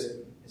is,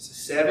 it's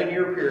a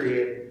 7-year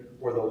period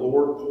where the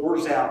Lord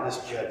pours out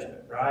this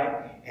judgment,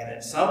 right? And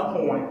at some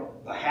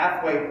point, the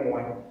halfway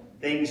point,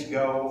 things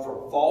go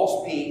from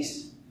false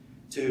peace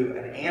to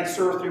an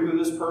answer through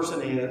who this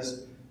person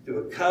is,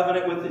 through a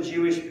covenant with the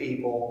Jewish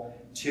people,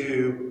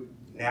 to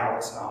now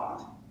it's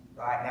not.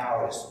 Right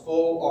now it is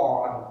full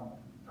on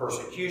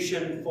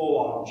persecution, full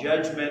on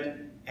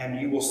judgment, and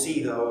you will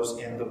see those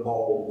in the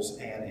bowls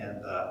and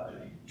in the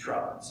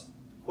trumpets.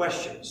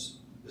 Questions,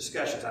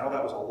 discussions. I know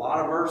that was a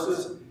lot of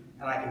verses,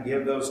 and I can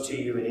give those to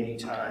you at any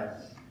time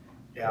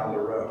down the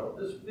road.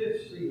 This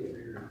fifth seal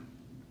here,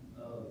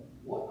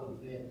 what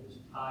event is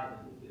tied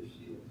to the fifth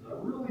seal? Because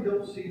I really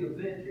don't see an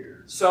event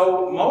here.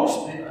 So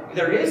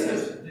there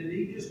isn't. Did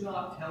he just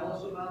not tell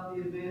us about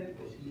the event?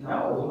 Was he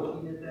not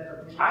looking at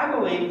that event? I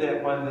believe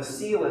that when the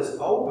seal is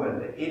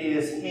opened, it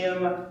is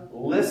him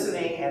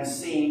listening and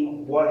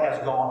seeing what has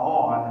gone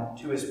on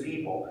to his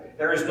people.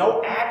 There is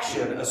no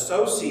action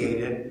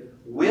associated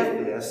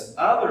with this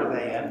other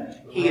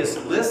than he is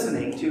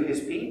listening to his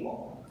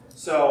people.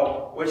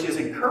 So, which is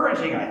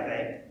encouraging, I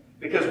think,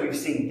 because we've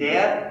seen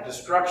death,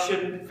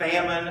 destruction,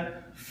 famine,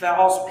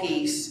 false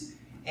peace,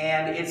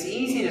 and it's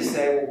easy to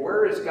say, well,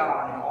 where is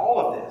God in all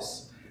of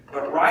this?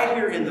 But right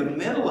here in the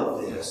middle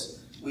of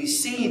this, we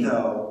see,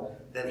 though,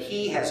 that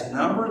He has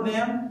numbered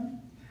them,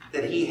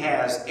 that He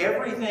has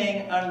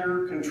everything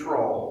under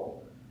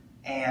control,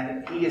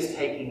 and He is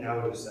taking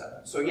notice of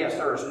it. So yes,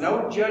 there is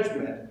no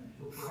judgment.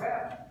 So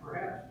perhaps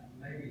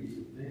maybe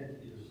the event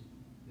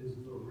is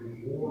the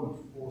reward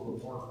for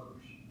the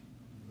workers,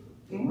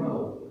 the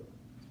road.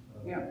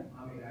 Yeah.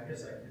 I mean, I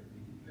guess that could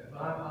be,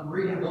 but I'm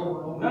reading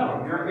over and over.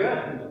 No, you're good.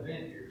 An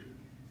event here.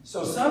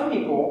 So some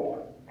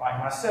people, like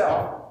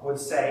myself, would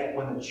say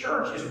when the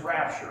church is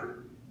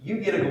raptured, you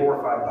get a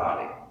glorified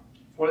body.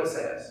 That's what it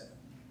says.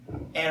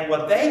 And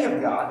what they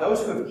have got,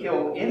 those who have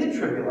killed in the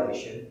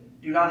tribulation,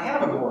 do not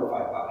have a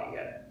glorified body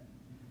yet.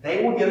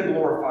 They will get a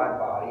glorified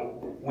body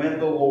when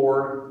the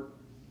Lord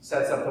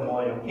sets up the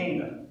millennial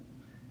kingdom.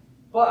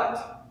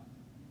 But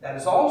that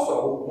is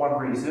also one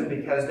reason,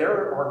 because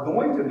there are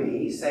going to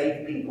be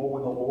saved people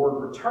when the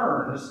Lord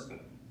returns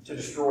to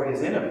destroy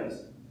His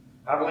enemies.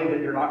 I believe that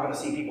you're not going to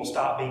see people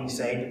stop being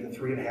saved at the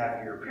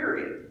 3.5-year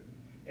period.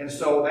 And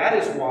so that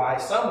is why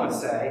some would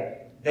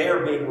say they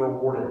are being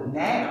rewarded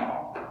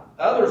now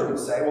Others would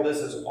say, well, this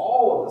is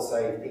all of the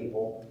saved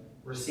people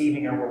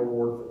receiving a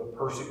reward for the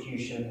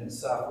persecution and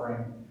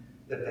suffering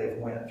that they've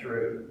went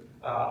through.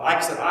 Like I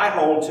said, I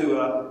hold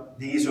to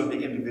these are the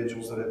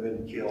individuals that have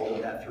been killed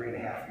in that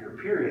 3.5-year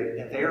period,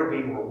 and they are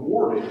being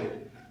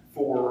rewarded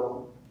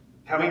for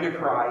coming to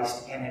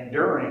Christ and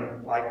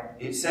enduring, like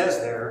it says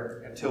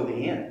there, until the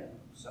end.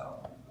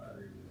 So,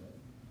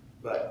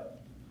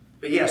 but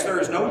yes, there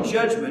is no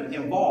judgment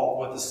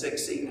involved with the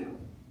sixth seal,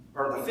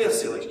 or the fifth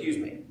seal, excuse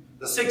me.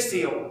 The sixth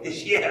seal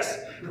is yes.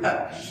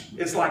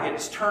 It's like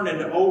it's turned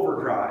into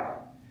overdrive.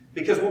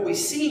 Because what we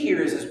see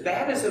here is, as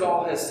bad as it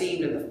all has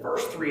seemed in the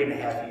first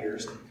 3.5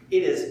 years,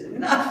 it is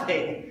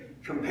nothing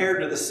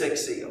compared to the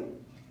sixth seal.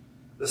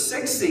 The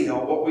sixth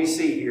seal, what we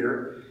see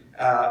here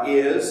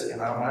is,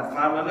 and I'm going to have to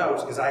find my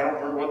notes because I don't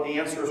remember what the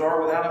answers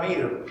are without them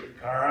either.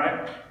 All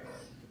right?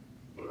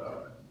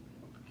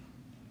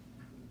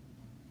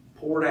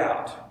 Poured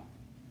out.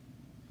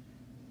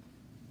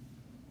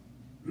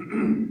 All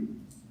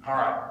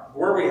right.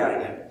 Where are we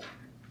at again?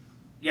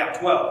 Yeah,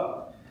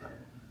 12.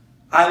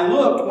 I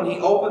looked when he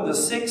opened the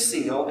sixth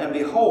seal, and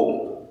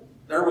behold,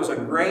 there was a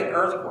great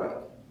earthquake,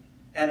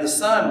 and the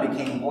sun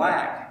became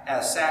black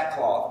as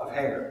sackcloth of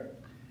hair,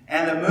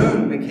 and the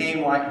moon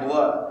became like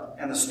blood,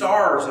 and the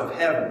stars of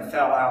heaven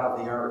fell out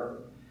of the earth,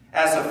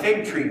 as a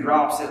fig tree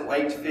drops its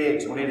late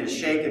figs when it is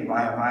shaken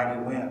by a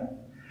mighty wind.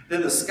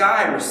 Then the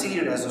sky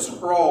receded as a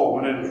scroll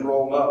when it is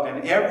rolled up,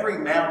 and every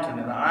mountain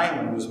and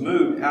island was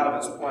moved out of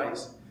its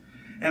place.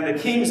 And the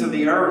kings of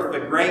the earth, the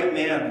great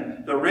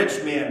men, the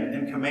rich men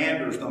and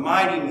commanders, the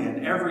mighty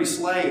men, every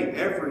slave,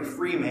 every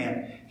free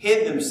man,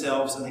 hid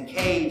themselves in the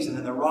caves and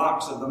in the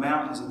rocks of the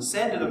mountains, and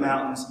said to the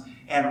mountains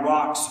and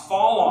rocks,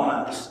 fall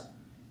on us,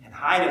 and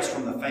hide us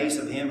from the face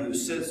of him who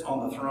sits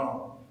on the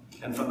throne,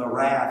 and from the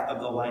wrath of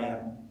the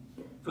Lamb.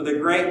 For the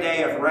great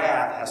day of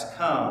wrath has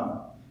come,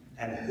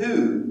 and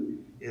who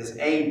is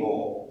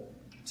able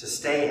to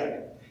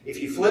stand? If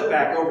you flip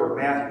back over to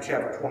Matthew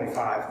chapter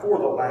 25 for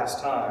the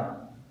last time,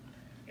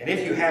 and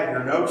if you have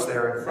your notes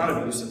there in front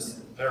of you,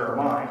 since there are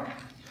mine.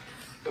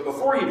 But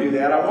before you do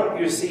that, I want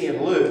you to see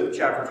in Luke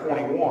chapter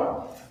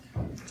 21.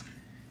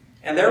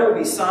 And there will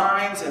be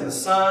signs in the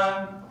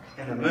sun,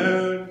 and the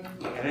moon,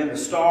 and in the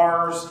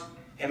stars,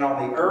 and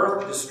on the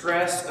earth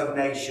distress of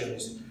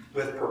nations,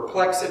 with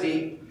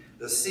perplexity,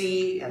 the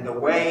sea and the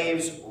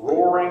waves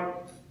roaring,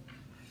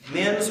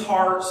 men's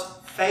hearts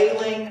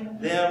failing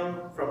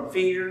them from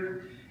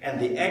fear, and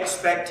the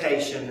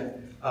expectation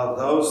of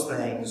those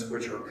things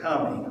which are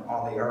coming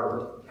on the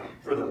earth.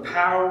 For the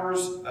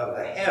powers of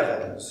the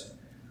heavens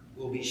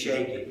will be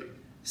shaken.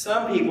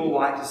 Some people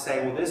like to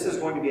say, well, this is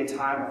going to be a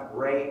time of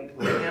great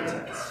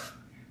repentance.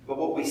 But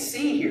what we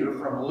see here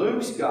from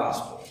Luke's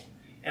gospel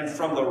and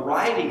from the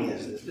writing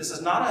is this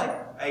is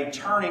not a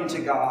turning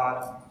to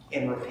God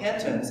in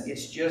repentance.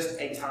 It's just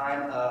a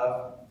time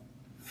of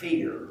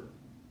fear.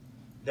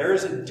 There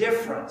is a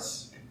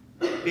difference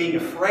being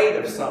afraid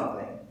of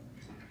something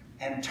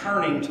and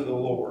turning to the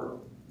Lord.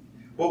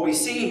 What we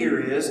see here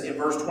is, in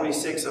verse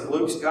 26 of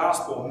Luke's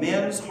Gospel,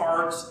 men's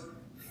hearts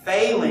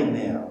failing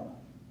them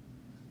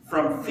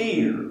from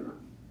fear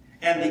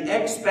and the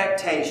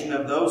expectation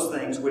of those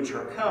things which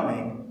are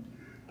coming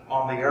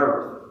on the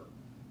earth.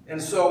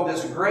 And so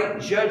this great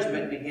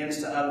judgment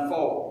begins to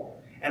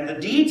unfold. And the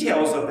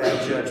details of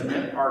that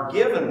judgment are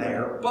given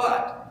there,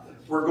 but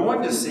we're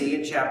going to see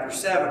in chapter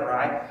 7,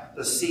 right,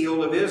 the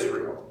seal of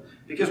Israel.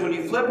 Because when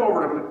you flip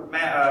over to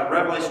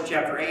Revelation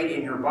chapter 8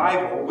 in your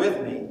Bible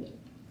with me,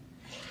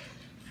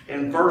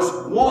 in verse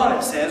 1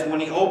 it says, when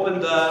he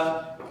opened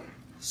the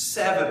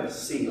seventh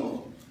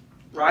seal.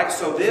 Right?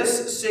 So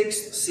this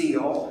sixth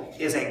seal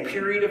is a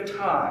period of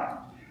time.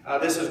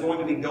 This is going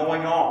to be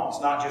going on.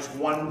 It's not just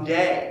one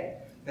day.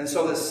 And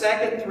so the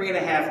second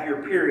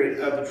 3.5-year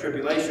period of the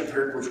tribulation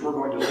period, which we're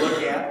going to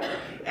look at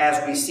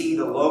as we see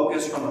the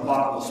locusts from the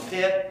bottomless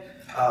pit,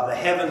 the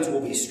heavens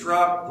will be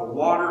struck, the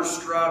waters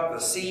struck, the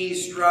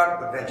seas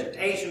struck, the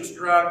vegetation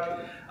struck.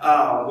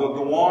 We'll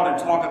go on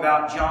and talk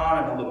about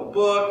John in a little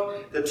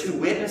book, the two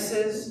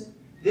witnesses.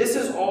 This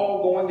is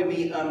all going to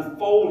be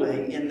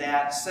unfolding in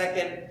that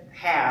second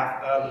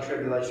half of the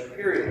tribulation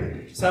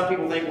period. Some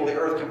people think, well, the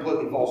earth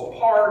completely falls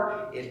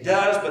apart. It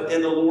does, but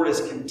then the Lord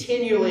is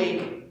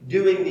continually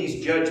doing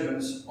these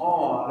judgments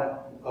on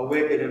a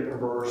wicked and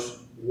perverse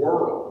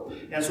world.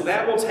 And so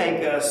that will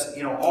take us,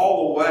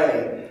 all the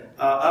way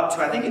up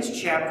to, I think it's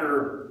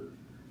chapter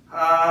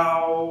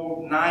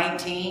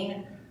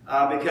 19,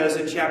 because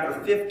in chapter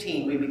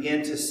 15 we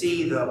begin to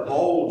see the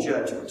bowl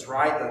judgments,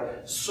 right?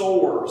 The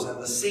swords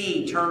and the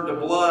sea turned to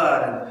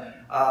blood, and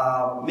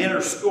men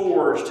are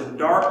scourged, and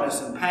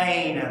darkness and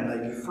pain, and the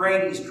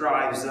Euphrates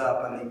dries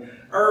up, and the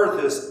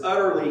earth is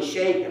utterly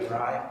shaken,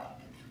 right?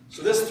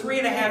 So this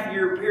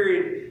 3.5-year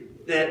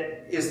period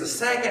that is the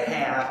second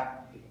half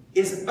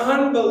is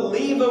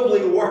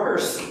unbelievably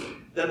worse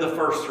than the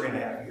first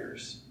 3.5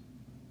 years.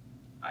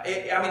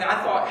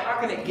 I thought, how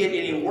can it get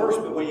any worse?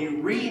 But when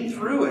you read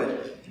through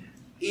it,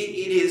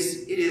 it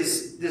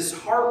is this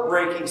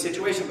heartbreaking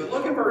situation. But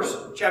look at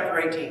chapter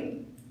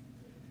 18.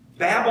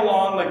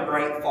 Babylon the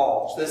Great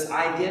falls. This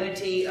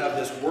identity of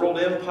this world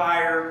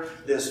empire,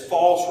 this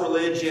false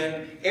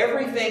religion,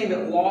 everything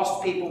that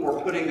lost people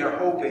were putting their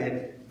hope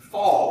in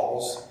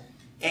falls.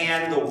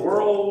 And the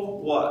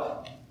world,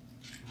 what?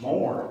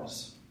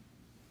 Mourns.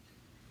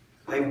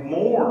 They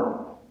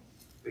mourn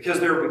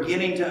because they're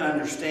beginning to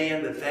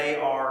understand that they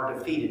are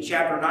defeated.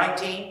 Chapter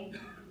 19,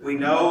 we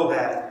know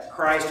that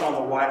Christ on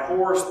the white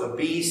horse, the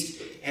beast,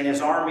 and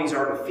his armies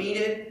are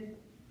defeated.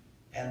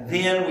 And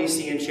then we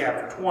see in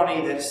chapter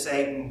 20 that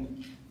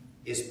Satan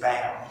is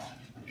bound.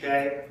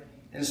 Okay?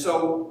 And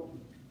so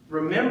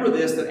remember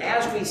this, that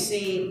as we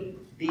see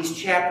these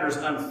chapters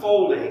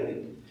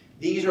unfolding,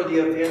 these are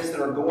the events that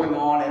are going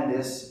on in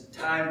this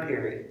time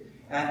period.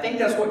 And I think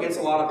that's what gets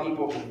a lot of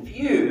people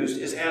confused,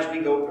 is as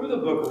we go through the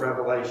book of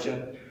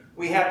Revelation,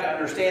 we have to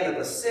understand that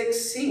the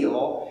sixth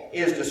seal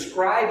is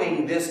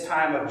describing this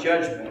time of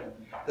judgment.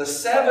 The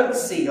seventh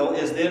seal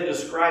is then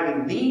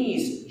describing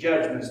these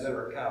judgments that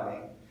are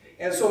coming.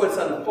 And so it's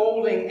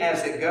unfolding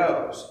as it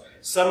goes.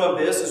 Some of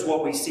this is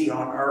what we see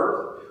on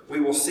earth. We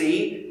will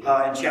see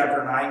in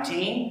chapter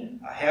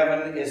 19,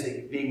 heaven is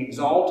being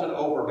exalted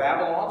over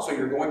Babylon. So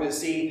you're going to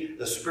see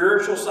the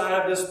spiritual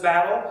side of this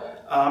battle.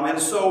 And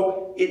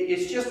so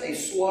it's just a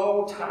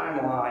slow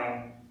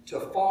timeline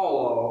to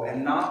follow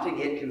and not to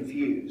get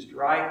confused,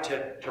 right?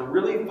 To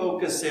really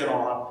focus in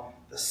on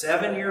the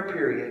 7-year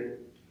period,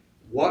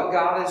 what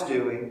God is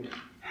doing,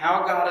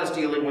 how God is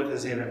dealing with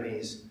his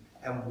enemies,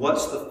 and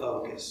what's the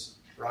focus,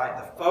 right?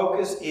 The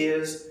focus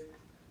is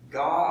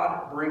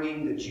God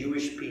bringing the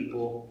Jewish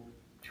people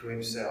to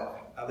himself.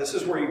 Now, this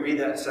is where you read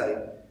that and say,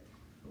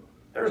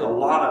 there's a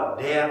lot of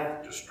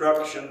death,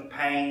 destruction,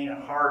 pain,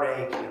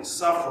 heartache, and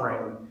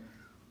suffering.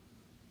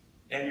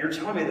 And you're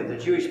telling me that the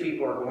Jewish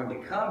people are going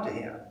to come to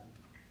him?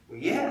 Well,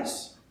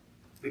 yes.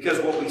 Because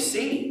what we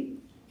see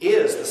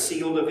is the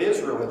sealed of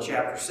Israel in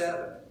chapter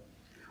 7.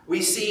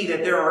 We see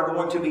that there are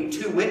going to be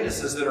 2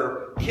 witnesses that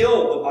are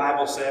killed, the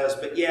Bible says,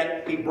 but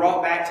yet be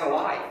brought back to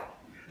life.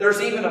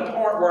 There's even a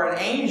part where an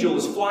angel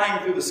is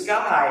flying through the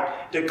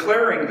sky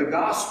declaring the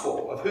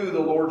gospel of who the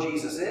Lord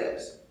Jesus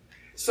is.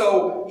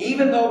 So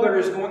even though there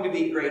is going to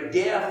be great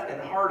death and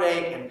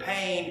heartache and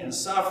pain and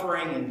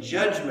suffering and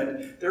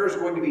judgment, there is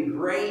going to be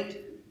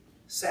great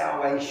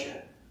salvation.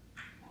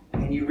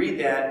 And you read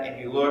that and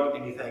you look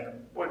and you think,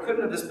 boy,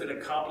 couldn't this have been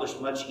accomplished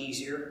much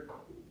easier?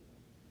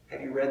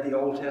 Have you read the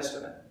Old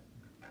Testament?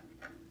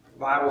 The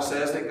Bible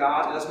says that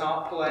God does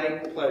not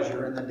take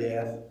pleasure in the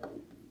death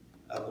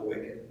of the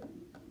wicked.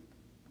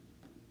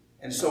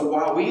 And so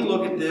while we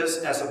look at this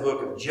as a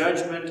book of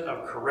judgment,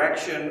 of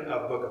correction,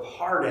 a book of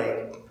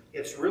heartache,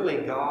 it's really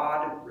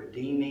God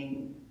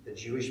redeeming the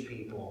Jewish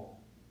people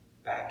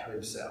back to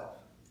himself.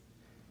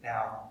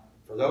 Now,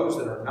 for those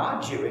that are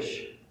not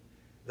Jewish,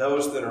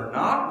 those that are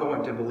not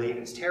going to believe,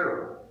 it's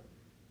terrible.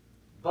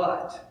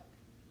 But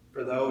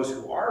for those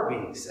who are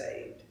being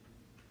saved,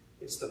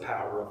 it's the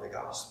power of the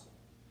gospel.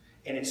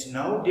 And it's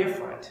no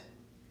different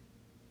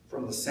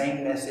from the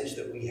same message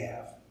that we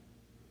have.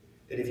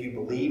 That if you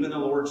believe in the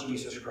Lord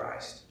Jesus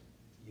Christ,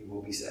 you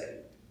will be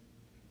saved.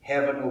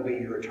 Heaven will be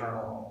your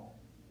eternal home.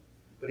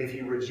 But if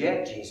you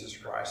reject Jesus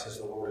Christ as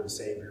the Lord and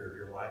Savior of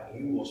your life,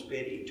 you will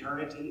spend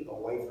eternity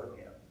away from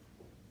him.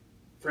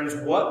 Friends,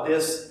 what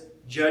this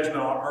judgment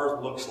on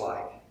earth looks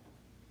like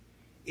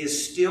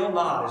is still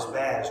not as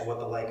bad as what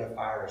the lake of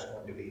fire is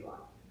going to be like.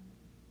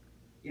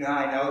 You know how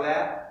I know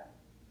that?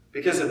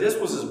 Because if this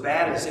was as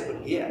bad as it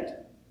would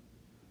get,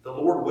 the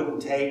Lord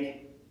wouldn't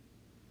take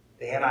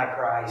the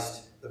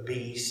Antichrist, the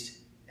beast,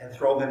 and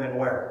throw them in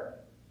where?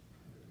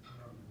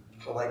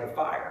 The lake of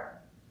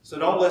fire. So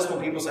don't listen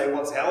when people say,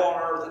 well, it's hell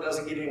on earth, it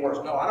doesn't get any worse.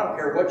 No, I don't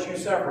care what you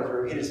suffer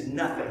through. It is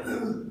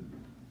nothing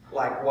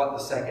like what the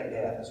second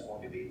death is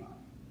going to be like.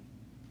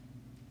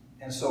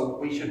 And so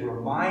we should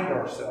remind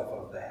ourselves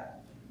of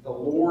that. The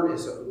Lord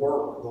is at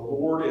work. The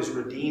Lord is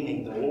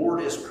redeeming. The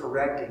Lord is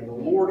correcting. The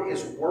Lord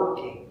is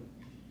working.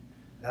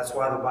 That's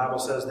why the Bible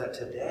says that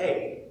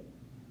today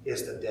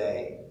is the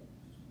day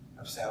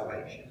of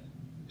salvation.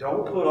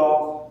 Don't put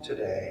off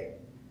today.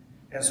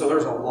 And so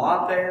there's a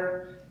lot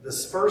there. The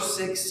first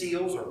 6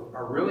 seals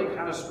are really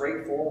kind of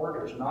straightforward.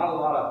 There's not a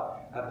lot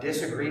of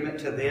disagreement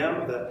to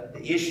them.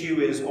 The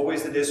issue is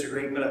always the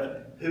disagreement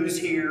of who's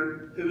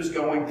here, who's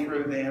going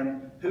through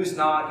them, who's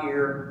not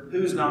here,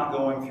 who's not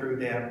going through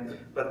them.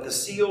 But the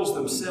seals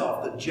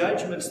themselves, the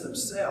judgments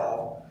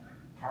themselves,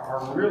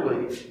 are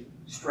really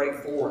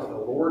straightforward. The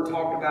Lord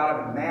talked about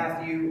them in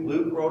Matthew.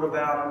 Luke wrote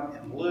about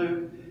them in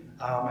Luke.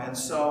 And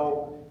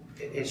so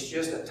it's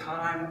just a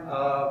time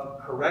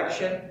of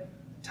correction,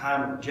 a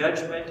time of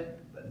judgment,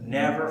 but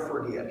never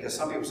forget. Because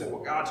some people say,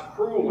 well, God's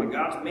cruel and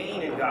God's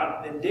mean and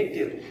God's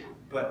vindictive.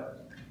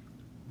 But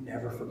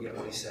never forget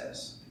what he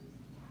says.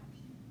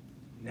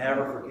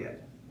 Never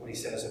forget what he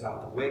says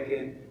about the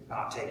wicked,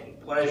 not taking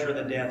pleasure in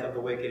the death of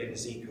the wicked in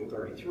Ezekiel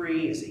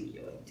 33,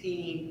 Ezekiel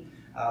 18.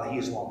 He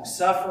is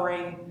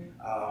long-suffering.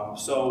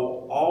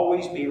 So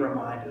always be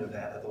reminded of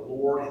that the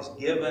Lord has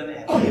given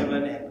and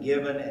given and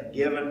given and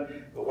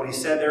given. But what he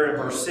said there in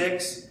verse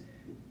 6,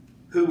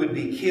 who would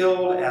be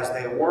killed as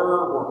they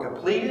were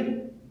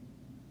completed.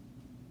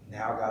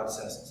 Now God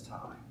says it's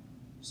time.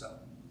 So,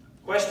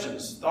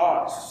 questions,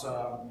 thoughts?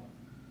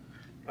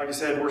 Like I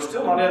said, we're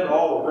still not into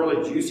all the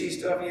really juicy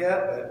stuff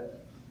yet,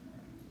 but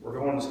we're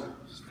going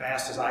as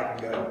fast as I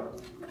can go.